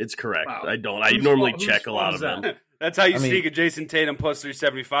it's correct. Wow. I don't. I normally check a lot of them. That's how you sneak a Jason Tatum plus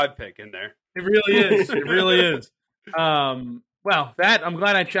 375 pick in there. It really is. It really is. Well, I'm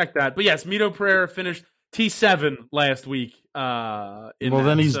glad I checked that. But yes, Mito Pereira finished T7 last week.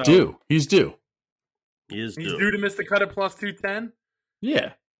 Then he's due. He's due. He's due to miss the cut at plus 210.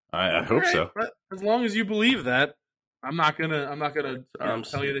 Yeah, I hope so. But as long as you believe that, I'm not gonna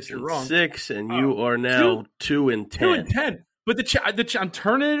tell you that you're wrong. 6, and you are now 2 and 10. 2 and 10. But I'm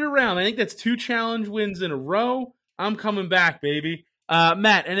turning it around. I think that's 2 challenge wins in a row. I'm coming back, baby.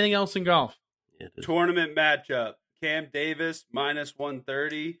 Matt, anything else in golf? Tournament matchup: Cam Davis minus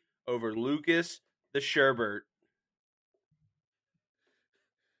 130 over Lucas the Sherbert.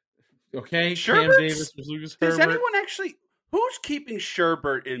 Okay, Sherbert's? Cam Davis versus Lucas Does Herbert. anyone actually? Who's keeping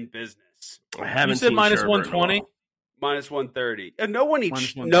Sherbert in business? I haven't. You said seen minus Sherbert 120, minus 130, and no one eats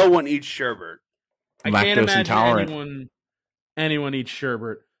Sherbert. I can't imagine anyone eats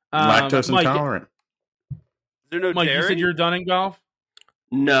Sherbert. Lactose intolerant. Is there no Mike, dairy? you said you're done in golf?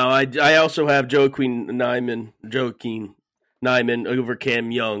 No, I also have Joaquin Niemann over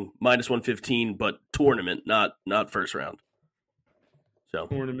Cam Young minus 115, but tournament, not first round. So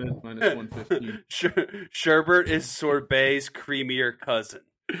tournament minus 115. Sherbert is Sorbet's creamier cousin.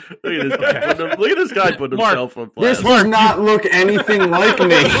 Look at this guy put himself on blast. This does not look anything like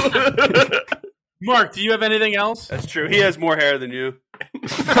me. Mark, do you have anything else? That's true. He has more hair than you.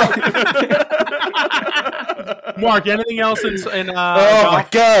 Mark, anything else in oh golf? my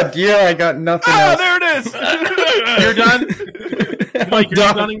God! Yeah, I got nothing else. There it is. You're done. Mike,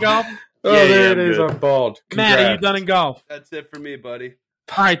 you're done in golf. Oh, yeah, there it is. I'm bald. Congrats. Matt, are you done in golf? That's it for me, buddy.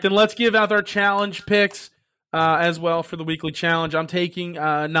 All right, then let's give out our challenge picks as well for the weekly challenge. I'm taking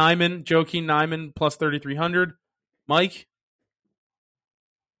Joaquin Niemann plus 3,300. Mike?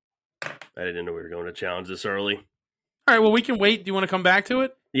 I didn't know we were going to challenge this early. All right, well, we can wait. Do you want to come back to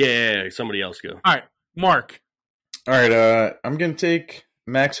it? Yeah, somebody else go. All right, Mark. All right, I'm going to take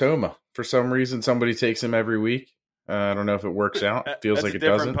Max Homa. For some reason, somebody takes him every week. I don't know if it works out. Feels like it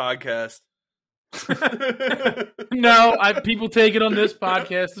doesn't. Podcast. No, people take it on this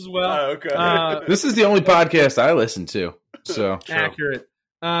podcast as well. Oh, okay. This is the only podcast I listen to. So accurate.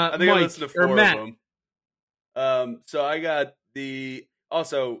 I think Mike, I listened to 4 Matt. of them. So I got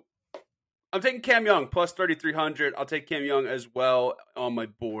I'm taking Cam Young plus 3,300. I'll take Cam Young as well on my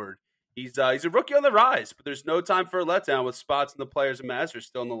board. He's a rookie on the rise, but there's no time for a letdown with spots in the Players and Masters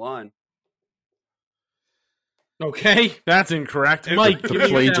still on the line. Okay, that's incorrect. Mike, the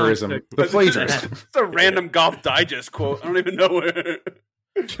plagiarism. The plagiarism. It's a random Golf Digest quote. I don't even know where.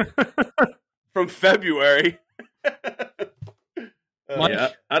 From February. Yeah,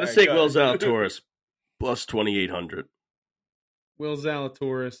 I'll just take Will Zalatoris plus 2,800. Will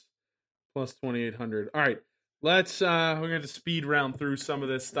Zalatoris plus 2,800. All right, let's. We're going to speed round through some of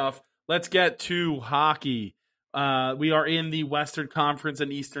this stuff. Let's get to hockey. We are in the Western Conference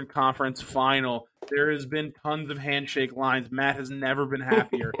and Eastern Conference final. There has been tons of handshake lines. Matt has never been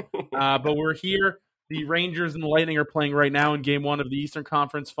happier. But we're here. The Rangers and the Lightning are playing right now in Game 1 of the Eastern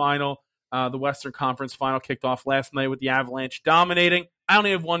Conference final. The Western Conference final kicked off last night with the Avalanche dominating. I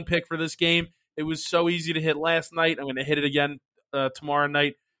only have one pick for this game. It was so easy to hit last night. I'm going to hit it again tomorrow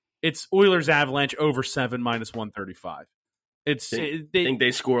night. It's Oilers Avalanche over 7 minus 135. Think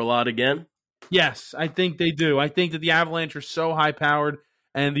they score a lot again? Yes, I think they do. I think that the Avalanche are so high-powered,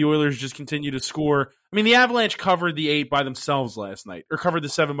 and the Oilers just continue to score. I mean, the Avalanche covered the 8 by themselves last night, or covered the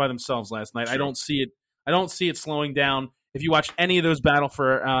 7 by themselves last night. Sure. I don't see it slowing down. If you watch any of those Battle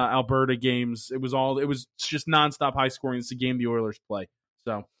for Alberta games, it was just nonstop high scoring. It's the game the Oilers play.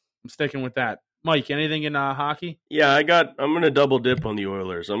 So I'm sticking with that. Mike, anything in hockey? Yeah, I'm going to double dip on the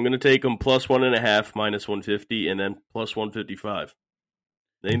Oilers. I'm going to take them plus 1.5 minus 150, and then plus 155.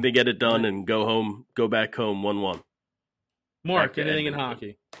 I think they get it done and go back home 1-1. Mark, anything in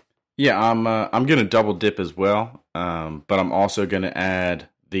hockey? Yeah, I'm going to double dip as well, but I'm also going to add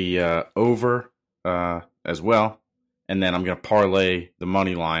the over as well, and then I'm going to parlay the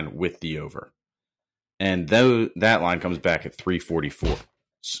money line with the over. And that line comes back at 344.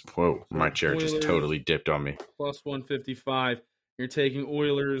 Whoa, my chair Oilers just totally dipped on me. Plus 155. You're taking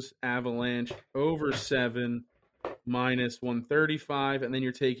Oilers Avalanche over 7 minus 135, and then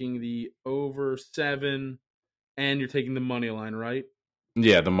you're taking the over 7, and you're taking the money line, right?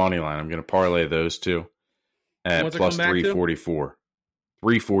 Yeah, the money line. I'm going to parlay those two at plus 344.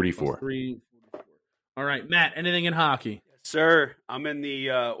 344. 344. All right, Matt, anything in hockey? Yes, sir. I'm in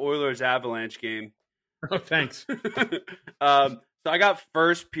the Oilers Avalanche game. Oh, thanks. So I got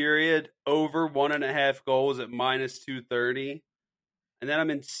first period over 1.5 goals at minus 230. And then I'm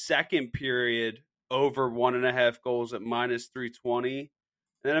in second period over 1.5 goals at minus 320. And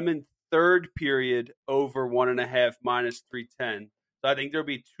then I'm in third period over 1.5 minus 310. So I think there'll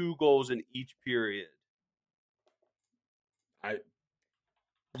be 2 goals in each period.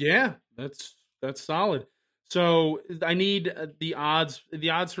 Yeah, that's solid. So I need the odds. The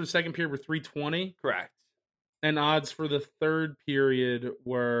odds for the second period were 320. Correct. And odds for the third period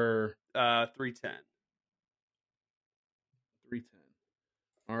were 310. 310.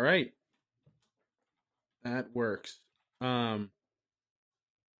 All right. That works.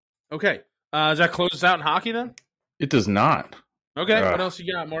 Okay. Does that close us out in hockey then? It does not. Okay. What else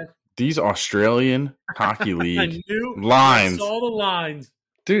you got, Mark? These Australian Hockey League I lines. saw the lines.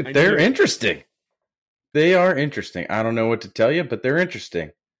 Dude, they're interesting. They are interesting. I don't know what to tell you, but they're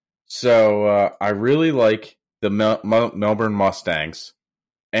interesting. So I really like the Melbourne Mustangs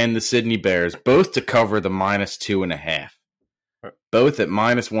and the Sydney Bears, both to cover the minus 2.5. Both at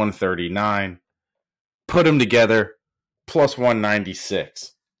minus 139. Put them together, plus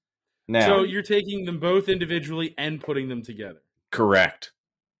 196. Now, so you're taking them both individually and putting them together. Correct.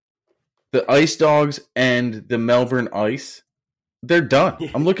 The Ice Dogs and the Melbourne Ice, they're done.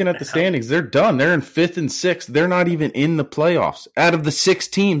 I'm looking at the standings. They're done. They're in 5th and 6th. They're not even in the playoffs. Out of the 6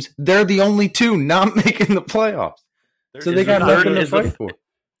 teams, they're the only 2 not making the playoffs. So they got nothing to fight for.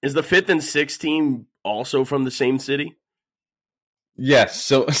 Is the 5th and 6th team also from the same city? Yes.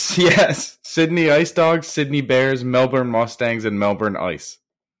 So, yes. Sydney Ice Dogs, Sydney Bears, Melbourne Mustangs, and Melbourne Ice.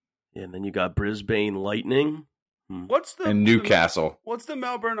 Yeah, and then you got Brisbane Lightning. And Newcastle. What's the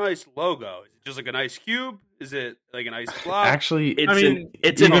Melbourne Ice logo? Is it just like an ice cube? Is it like an ice block? Actually,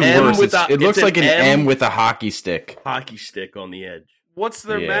 it's an M worse. with it looks like an M with a hockey stick. Hockey stick on the edge. What's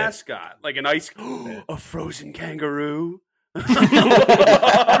their mascot? Like an ice a frozen kangaroo?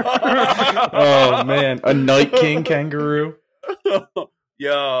 Oh man, a Night King kangaroo.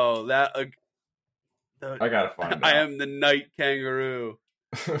 Yo, that I gotta find out. I am the night kangaroo.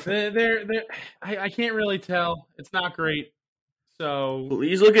 I can't really tell. It's not great. So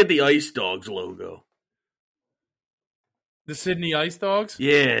please look at the Ice Dogs logo. The Sydney Ice Dogs?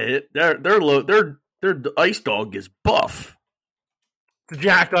 Yeah, their Ice Dog is buff. The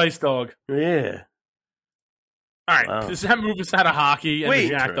Jack Ice Dog. Yeah. All right. Wow. Does that move us out of hockey and the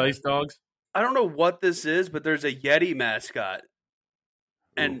Jack Ice Dogs? I don't know what this is, but there's a Yeti mascot.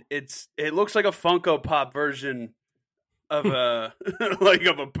 And it looks like a Funko Pop version of a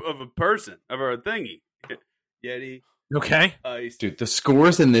of a person, of a thingy. Yeti. Okay. Ice. Dude, the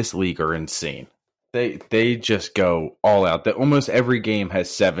scores in this league are insane. They just go all out. Almost every game has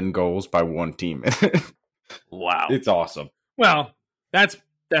 7 goals by one team. Wow. It's awesome. Well, that's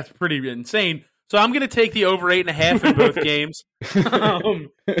pretty insane. So I'm going to take the over 8.5 in both games,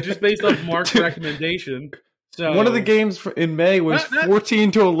 just based off Mark's recommendation. So one of the games in May was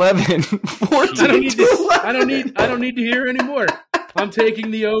 14-11. 14-11. I don't need to hear anymore. I'm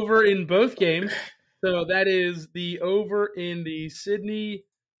taking the over in both games. So that is the over in the Sydney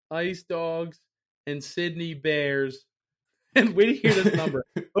Ice Dogs and Sydney Bears. And wait to hear this number.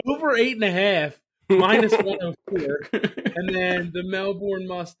 Over 8.5 minus 104. And then the Melbourne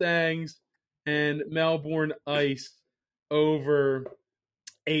Mustangs and Melbourne Ice over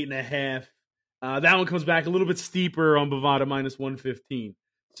 8.5. That one comes back a little bit steeper on Bovada minus 115.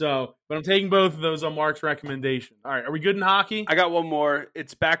 So, but I'm taking both of those on Mark's recommendation. All right, are we good in hockey? I got one more.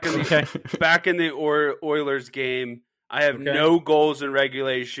 It's back in the Oilers game. I have no goals in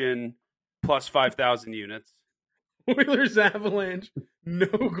regulation, plus 5,000 units. Oilers Avalanche, no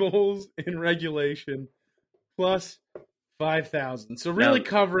goals in regulation, plus 5,000. So really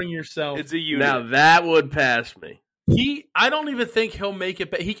covering yourself. It's a unit. Now that would pass me. I don't even think he'll make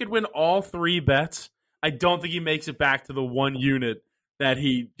it back. He could win all 3 bets. I don't think he makes it back to the 1 unit that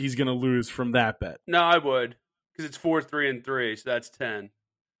he's going to lose from that bet. No, I would, because it's 4, 3, and 3, so that's 10.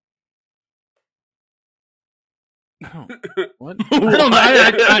 No. What? I don't know. All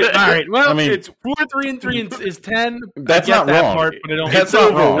right. Well, I mean, it's 4, 3, and 3 is 10. That's I get not that wrong. part, but I don't. That's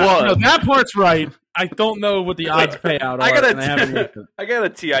not wrong. No, that part's right. I don't know what the odds payout are. I got a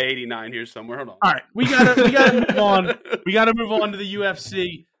TI 89 here somewhere. Hold on. All right, we gotta move on. We gotta move on to the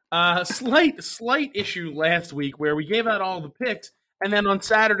UFC. Slight issue last week where we gave out all the picks, and then on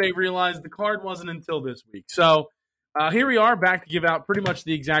Saturday realized the card wasn't until this week. So here we are, back to give out pretty much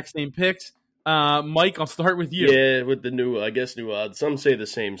the exact same picks. Mike, I'll start with you. Yeah, with the new odds. Some say the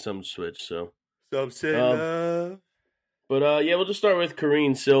same, some switch. So some say But we'll just start with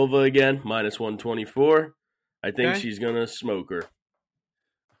Karine Silva again, minus 124. I think she's gonna smoke her.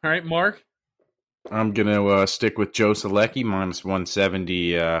 All right, Mark. I'm gonna stick with Joe Solecki, minus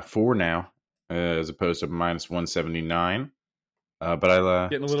 174 now, as opposed to minus 179. But I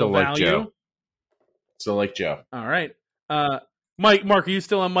still like Joe. Still like Joe. All right, Mark, are you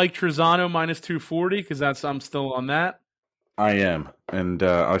still on Mike Trizano minus 240? Because I'm still on that. I am, and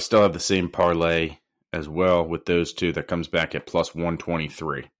I still have the same parlay as well with those two. That comes back at plus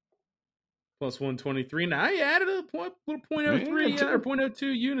 123. Plus 123. Now you added a little 0.03 or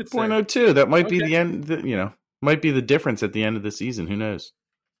 0.02 units. 0.02. That might be the end. Might be the difference at the end of the season. Who knows?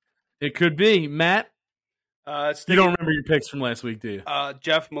 It could be. Matt, you don't remember your picks from last week, do you?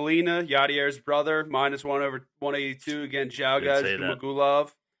 Jeff Molina, Yadier's brother, minus 1 over 182 against Jalgaz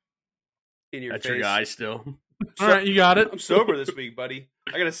Magulov. In your That's face. Your guy still. All right, you got it. I'm sober this week, buddy.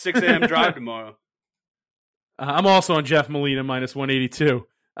 I got a 6 a.m. drive tomorrow. I'm also on Jeff Molina minus 182.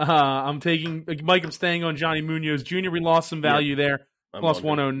 I'm taking Mike. I'm staying on Johnny Munoz Jr. We lost some value there. Plus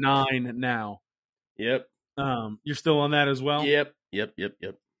 109 now. Yep. You're still on that as well. Yep.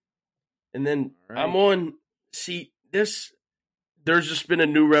 And then I'm on. See this. There's just been a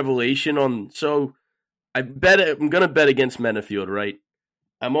new revelation on. So I'm gonna bet against Menafield, right?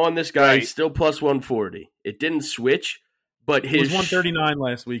 I'm on this guy. Right. Still plus 140. It didn't switch, but it was 139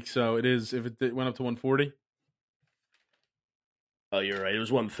 last week. So it is if it went up to 140. Oh, you're right. It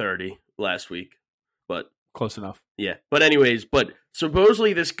was 130 last week, but close enough. Yeah, but anyways,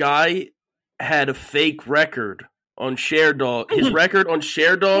 supposedly this guy had a fake record on ShareDog. His record on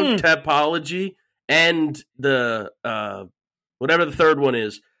ShareDog, Tapology, and the whatever the third one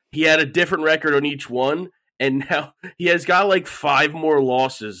is, he had a different record on each one, and now he has got like 5 more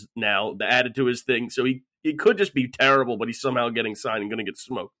losses now added to his thing. So he could just be terrible, but he's somehow getting signed and going to get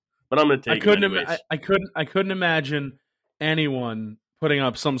smoked. But I'm going to take him anyways. I couldn't imagine anyone putting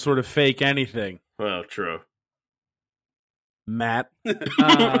up some sort of fake anything. Well, true. Matt. You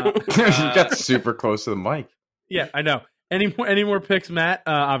got super close to the mic. Yeah, I know. Any more picks, Matt?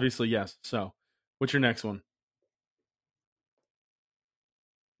 Obviously, yes. So, what's your next one?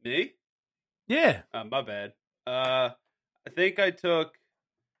 Me? Yeah. My bad. I think I took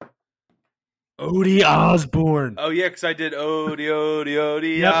Odie Osborne. Oh, yeah, because I did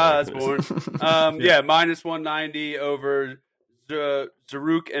Odie Osborne. Yeah, minus 190 over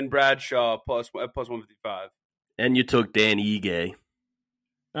Zaruk and Bradshaw plus 155. And you took Dan Ige.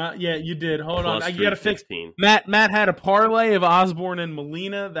 Yeah, you did. Hold plus on. You got to fix. Matt had a parlay of Osborne and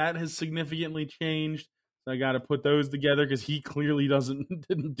Molina. That has significantly changed. So I got to put those together because he clearly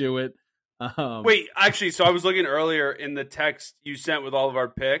didn't do it. Wait, actually, so I was looking earlier in the text you sent with all of our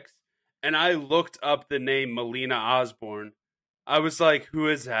picks, and I looked up the name Molina Osborne. I was like, "Who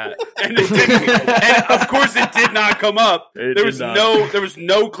is that?" And and of course, it did not come up. There was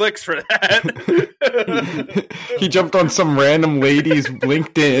no clicks for that. He jumped on some random lady's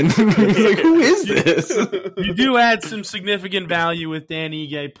LinkedIn. He's like, "Who is this?" You do add some significant value with Dan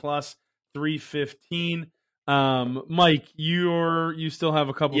Ige plus 315. Mike, you still have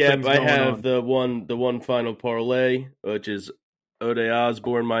a couple things going on. Yeah, I have the one final parlay, which is Ode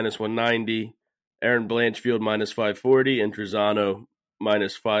Osborne minus 190, Aaron Blanchfield minus 540, and Trizano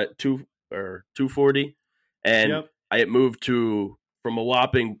minus 240. And I had moved from a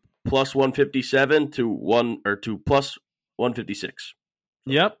whopping plus 157 to plus 156.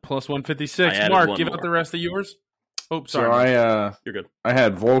 Yep, plus 156. Mark, give out the rest of yours. Oh, sorry. So you're good. I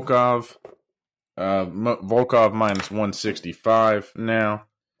had Volkov minus 165 now.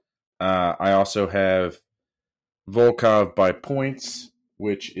 I also have Volkov by points,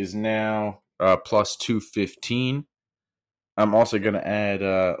 which is now plus 215. I'm also going to add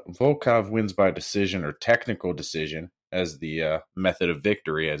Volkov wins by decision or technical decision as the method of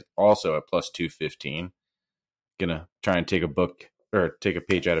victory, as also at plus 215. Gonna try and take a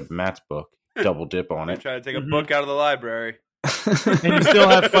page out of Matt's book, double dip on it. Try to take a book out of the library. And you still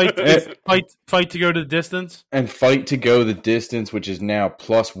have fight to go to the distance? And fight to go the distance, which is now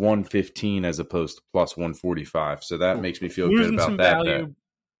plus 115 as opposed to plus 145. So that makes me feel good about that.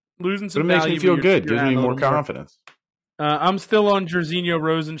 Losing some value. But it makes me feel good. Gives me more confidence. I'm still on Jairzinho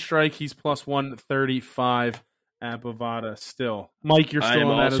Rosenstrike. He's plus 135 at Bovada still. Mike, you're I still am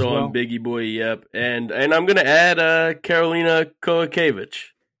on that as also well? on Biggie Boy, yep. And I'm going to add Carolina Kovacevic.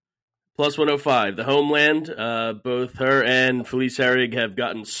 Plus 105. The Homeland, both her and Felice Herrig have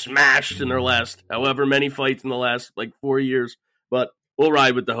gotten smashed in their last however many fights in the last 4 years. But we'll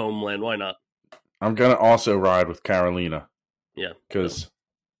ride with the Homeland. Why not? I'm going to also ride with Carolina. Yeah. Because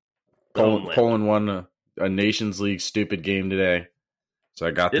Poland won a Nations League stupid game today. So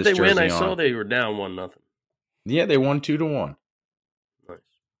I got Did this they win? jersey I saw on. they were down 1-0. Yeah, they won 2-1.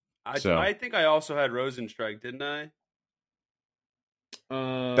 Nice. I think I also had Rosenstrike, didn't I?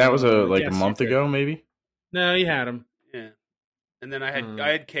 That was a month ago, maybe? No, you had him. Yeah. And then I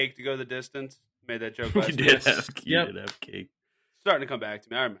had Cake to go the distance. Made that joke last You week. did have Cake. Starting to come back to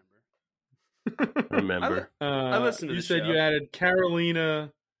me. I remember. I listened to you the said show. you added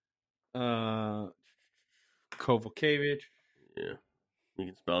Carolina Kovacevic. Yeah. You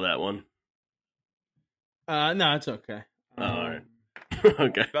can spell that one. No, it's okay. All right.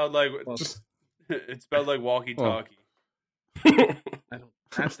 Okay. It's spelled like walkie-talkie.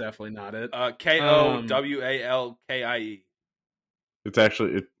 That's definitely not it. Kowalkie. It's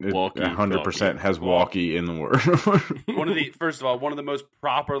actually Walkie, 100% has walkie in the word. First of all, one of the most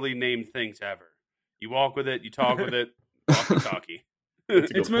properly named things ever. You walk with it, you talk with it, walkie-talkie.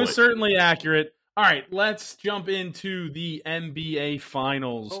 It's most certainly accurate. All right, let's jump into the NBA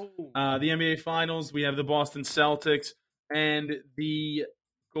Finals. The NBA Finals, we have the Boston Celtics and the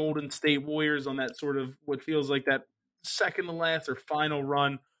Golden State Warriors on that sort of what feels like that second to last or final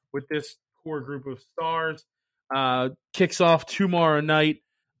run with this core group of stars. Kicks off tomorrow night.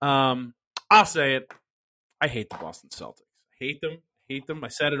 I'll say it. I hate the Boston Celtics. I hate them. I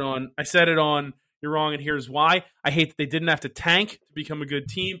said it on You're Wrong and Here's Why. I hate that they didn't have to tank to become a good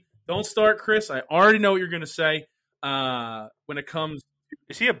team. Don't start, Chris. I already know what you're going to say. When it comes,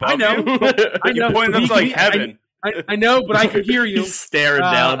 is he above I know. you? I know. You're pointing up like heaven. I know, but I could hear you. He's staring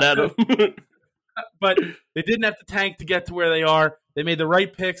down at him. But they didn't have to tank to get to where they are. They made the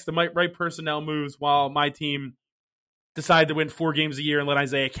right picks, the right personnel moves, while my team decided to win 4 games a year and let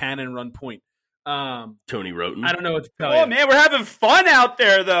Isaiah Cannon run point. Tony Roten. I don't know what to tell Oh you. man, we're having fun out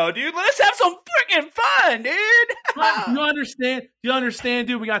there though, dude. Let's have some freaking fun, dude. Do you understand,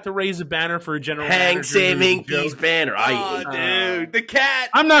 dude? We got to raise a banner for a general Hang manager. Sam Hinkie's banner. I hate that. Dude, the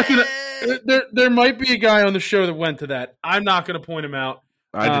cat. I'm not gonna. There might be a guy on the show that went to that. I'm not gonna point him out.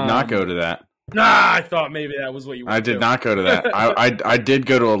 I did not go to that. Nah, I thought maybe that was what you. I did not go to that. I did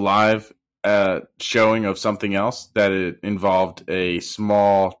go to a live showing of something else that it involved a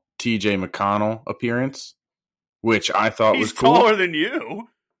small T.J. McConnell appearance, which I thought was cool. He's taller than you.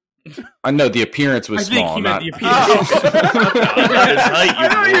 I know the appearance was I think small. he Not meant the appearance. I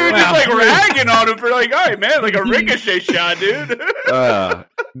know you were just like ragging on him for like, all right, man, like a ricochet shot, dude.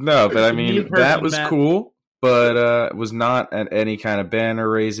 no, but I mean that was Matt. cool. But it was not at any kind of banner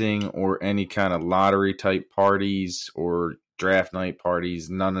raising or any kind of lottery type parties or draft night parties.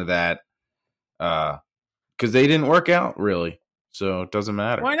 None of that. Because they didn't work out really, so it doesn't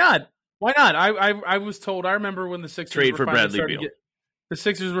matter. Why not? I was told. I remember when the Sixers Trade were for finally Bradley starting Beal. the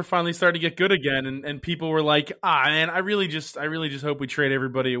Sixers were finally starting to get good again, and people were like, man, I really just hope we trade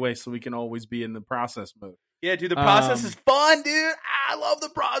everybody away so we can always be in the process mode. Yeah, dude, the process is fun, dude. I love the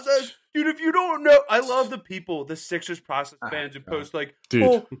process. Dude, if you don't know, I love the people, the Sixers process fans who post like,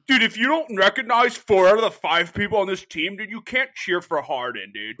 dude, if you don't recognize 4 out of the 5 people on this team, dude, you can't cheer for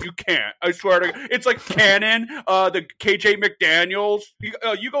Harden, dude. You can't. I swear to God. It's like Cannon, the KJ McDaniels.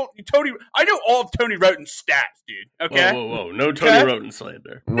 You go, Tony. I know all of Tony Roten's stats, dude. Okay? Whoa. No Tony Roten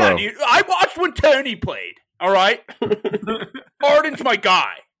slander. No, dude. I watched when Tony played. All right? Harden's my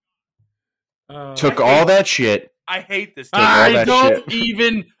guy. Took all that shit. I hate this. I'm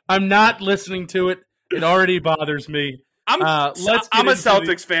not listening to it. It already bothers me. I'm a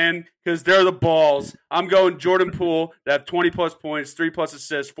Celtics fan because they're the balls. I'm going Jordan Poole to have 20-plus points, 3-plus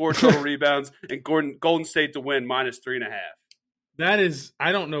assists, 4 total rebounds, and Golden State to win -3.5. That is,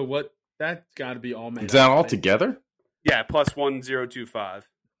 I don't know what, that's got to be all made. Is that all together? Yeah, plus 1,025.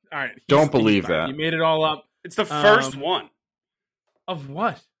 All right. Don't believe that. You made it all up. It's the first one. Of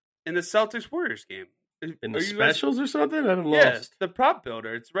what? In the Celtics-Warriors game. In the specials or something? I'm lost. Yes, the prop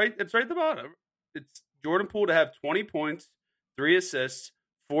builder. It's right at the bottom. It's Jordan Poole to have 20 points, 3 assists,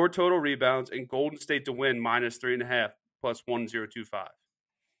 4 total rebounds, and Golden State to win -3.5 plus 1,025.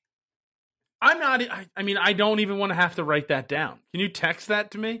 I'm not. I mean, I don't even want to have to write that down. Can you text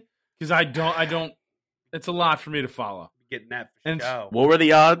that to me? Because I don't. It's a lot for me to follow. Getting that for show. What were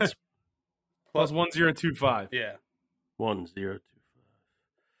the odds? Plus 1,025. Yeah. 1,025.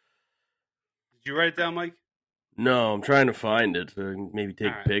 Did you write it down, Mike? No, I'm trying to find it. Maybe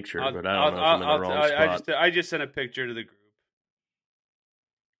take a picture, but I don't know if I'm in the wrong spot. I just sent a picture to the group.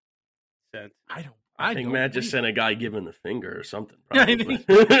 Sent. I think Matt just sent a guy giving the finger or something. I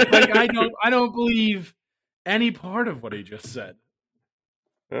don't believe any part of what he just said.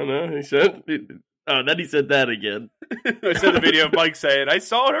 I don't know. He said. Oh, then he said that again. I sent the video of Mike saying, "I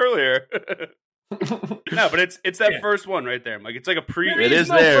saw it earlier." No, but it's that first one right there, Mike. It's like a pre. It is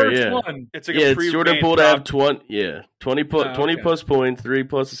there, yeah. One. It's like a pre. It's Jordan Poole to have 20 plus points, 3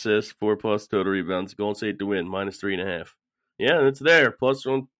 plus assists, 4 plus total rebounds. Golden State to win -3.5. Yeah, it's there. Plus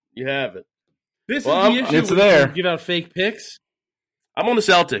one, you have it. This is the issue. It's there. Give out fake picks. I'm on the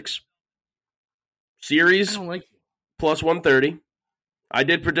Celtics. Series I don't like plus 130. I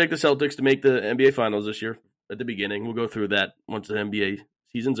did predict the Celtics to make the NBA Finals this year at the beginning. We'll go through that once the NBA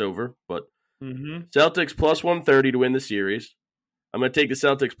season's over. But Celtics plus 130 to win the series. I'm going to take the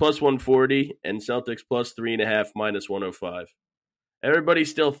Celtics plus 140 and Celtics plus 3.5 -105.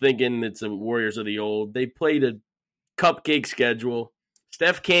 Everybody's still thinking it's the Warriors of the old. They played a cupcake schedule.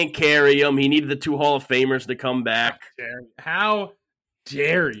 Steph can't carry them. He needed the 2 Hall of Famers to come back. How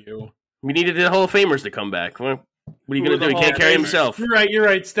dare you? We needed the Hall of Famers to come back. What are you going to do? He can't carry himself. You're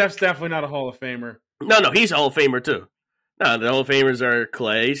right. Steph's definitely not a Hall of Famer. No, he's a Hall of Famer too. No, the Hall of Famers are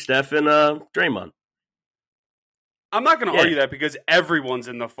Clay, Steph, and Draymond. I'm not going to argue that because everyone's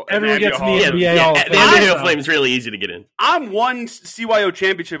in the Everyone gets in the NBA Hall Hall of of Fame. The NBA Hall of Fame is really easy to get in. I'm one CYO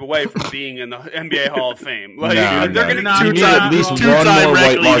championship away from being in the NBA Hall of Fame. Like, they're going to you need at least one more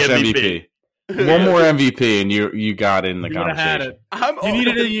whitewash MVP. One more MVP, and you got in the conversation. You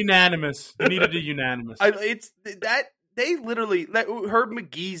needed a unanimous. They literally Herb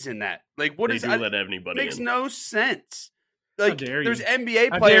McGee's in that. Like, what is that? Let anybody makes in. no sense. Like, there's NBA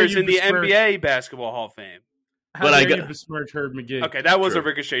How players dare in you the NBA Basketball Hall of Fame. How dare you besmirch Herb McGee? Okay, that was a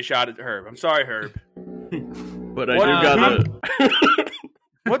ricochet shot at Herb. I'm sorry, Herb. But I do got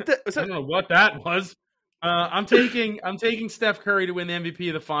What the? I don't know what that was. I'm taking Steph Curry to win the MVP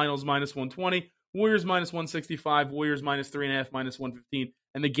of the Finals -120. Warriors -165. Warriors -3.5 -115.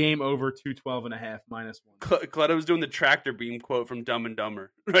 And the game over 212.5 -1. Cleto was doing the tractor beam quote from Dumb and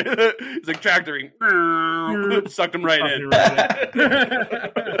Dumber. Right? It's like tractor beam. Sucked him right in.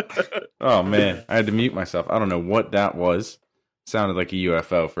 Oh, man. I had to mute myself. I don't know what that was. Sounded like a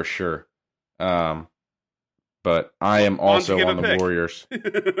UFO for sure. But I am also on the Warriors.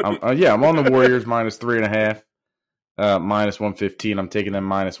 I'm on the Warriors -3.5, -115. I'm taking them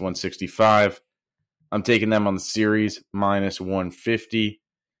 -165. I'm taking them on the series -150.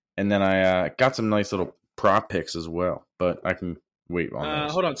 And then I got some nice little prop picks as well, but I can wait on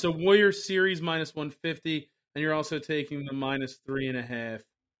those. Hold on. So Warriors series -150, and you're also taking the -3.5,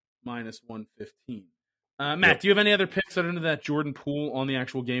 -115. Matt, do you have any other picks other than that Jordan Poole on the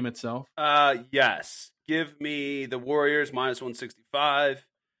actual game itself? Yes. Give me the Warriors -165.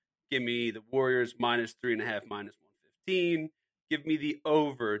 Give me the Warriors -3.5, -115. Give me the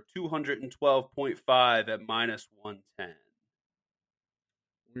over 212.5 at -110.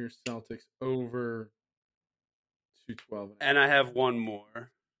 Warriors Celtics over 212. And I have one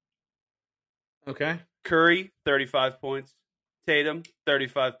more. Okay. Curry, 35 points. Tatum,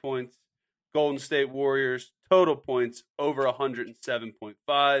 35 points. Golden State Warriors, total points over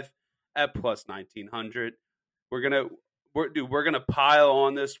 107.5 at +1900. We're gonna pile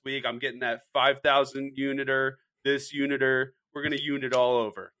on this week. I'm getting that 5,000 uniter, this uniter. We're gonna unit all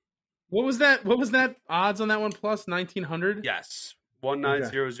over. What was that odds on that one? +1900? Yes.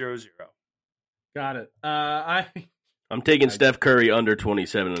 19000. Got it. I'm taking Steph Curry under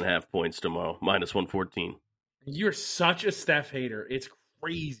 27.5 points tomorrow, -114. You're such a Steph hater. It's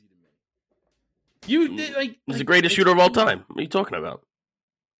crazy to me. He's the greatest shooter of all time. What are you talking about?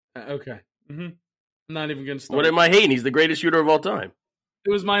 Okay. I'm not even going to start. What am I hating? He's the greatest shooter of all time. It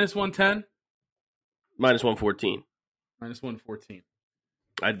was -110? -114. -114.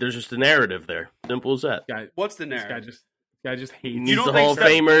 There's just a narrative there. Simple as that. What's the narrative? This guy just hates. Needs the Hall of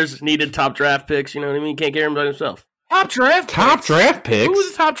Famers, needed top draft picks. You know what I mean? Can't carry him by himself. Top draft picks? Who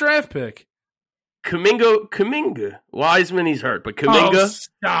was the top draft pick? Kuminga. Wiseman, he's hurt, but Kuminga. Oh,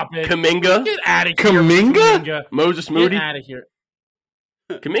 stop it. Kuminga. Get out of here. Kuminga? Moses Moody. Get out of here.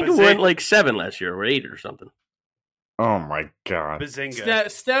 Kuminga went like 7 last year, or 8 or something. Oh my God. Bazinga.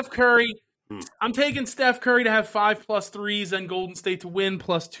 Steph Curry. I'm taking Steph Curry to have 5+ threes and Golden State to win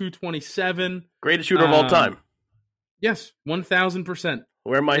 +227. Greatest shooter of all time. Yes, 1,000%.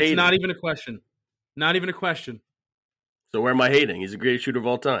 Where am I hating? It's not even a question. Not even a question. So where am I hating? He's the greatest shooter of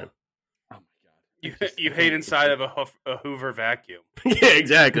all time. Oh my God. You hate inside of a Hoover vacuum. Yeah,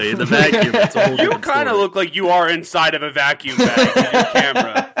 exactly. The vacuum. That's a whole you kind of look like you are inside of a vacuum bag in your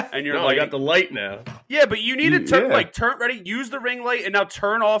camera. And you're I got the light now. Yeah, but you need to turn ready. Use the ring light and now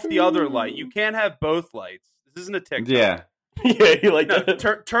turn off the other light. You can't have both lights. This isn't a TikTok. Yeah. Yeah, you like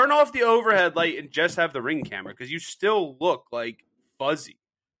that? Turn off the overhead light and just have the ring camera because you still look like fuzzy.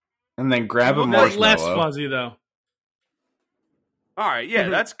 And then grab a marshmallow. Less fuzzy though. All right, yeah,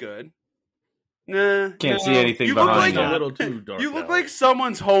 that's good. Nah, can't see anything behind you. A little too dark. You look now. like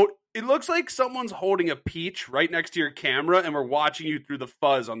it looks like someone's holding a peach right next to your camera, and we're watching you through the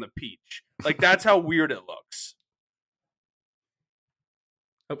fuzz on the peach. Like that's how weird it looks.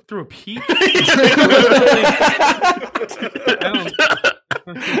 Through a peach? James?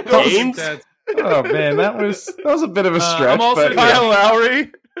 Oh man, that was a bit of a stretch. I'm also but Kyle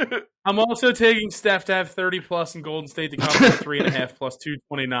Lowry. I'm also taking Steph to have 30 plus in Golden State to cover 3.5 plus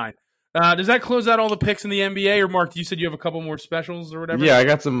 229. Does that close out all the picks in the NBA? Or Mark, you said you have a couple more specials or whatever? Yeah, I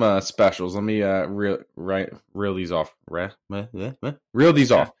got some specials. Let me reel these off. Reel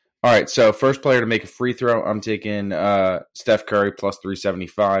these off. All right, so first player to make a free throw, I'm taking Steph Curry plus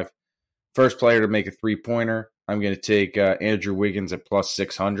 375. First player to make a three-pointer, I'm going to take Andrew Wiggins at plus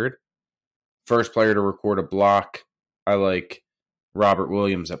 600. First player to record a block, I like Robert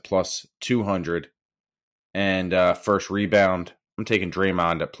Williams at plus 200. And first rebound, I'm taking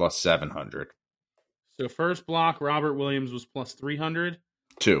Draymond at plus 700. So first block, Robert Williams was plus 300.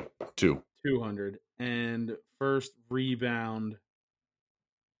 200. And first rebound,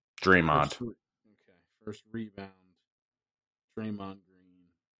 Draymond. First rebound, Draymond Green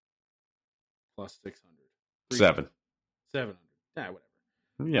plus 600. 700. Yeah, whatever.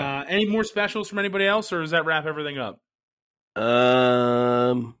 Yeah. Any more specials from anybody else, or does that wrap everything up?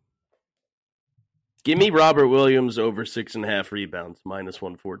 Give me Robert Williams over 6.5 rebounds, minus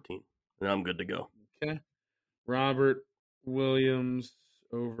 114, and I'm good to go. Okay. Robert Williams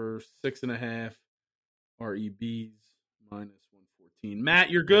over 6.5 REBs, minus 114.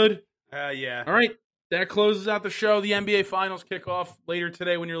 Matt, you're good? Yeah. All right. That closes out the show. The NBA Finals kick off later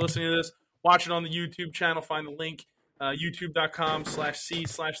today when you're listening to this. Watch it on the YouTube channel. Find the link,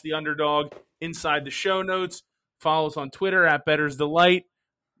 youtube.com/C/TheUnderdog inside the show notes. Follow us on Twitter at Better's Delight.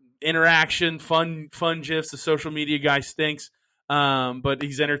 Interaction, fun gifs. The social media guy stinks, but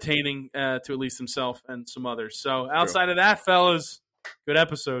he's entertaining to at least himself and some others. So outside of that, fellas, good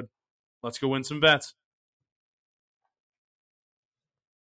episode. Let's go win some bets.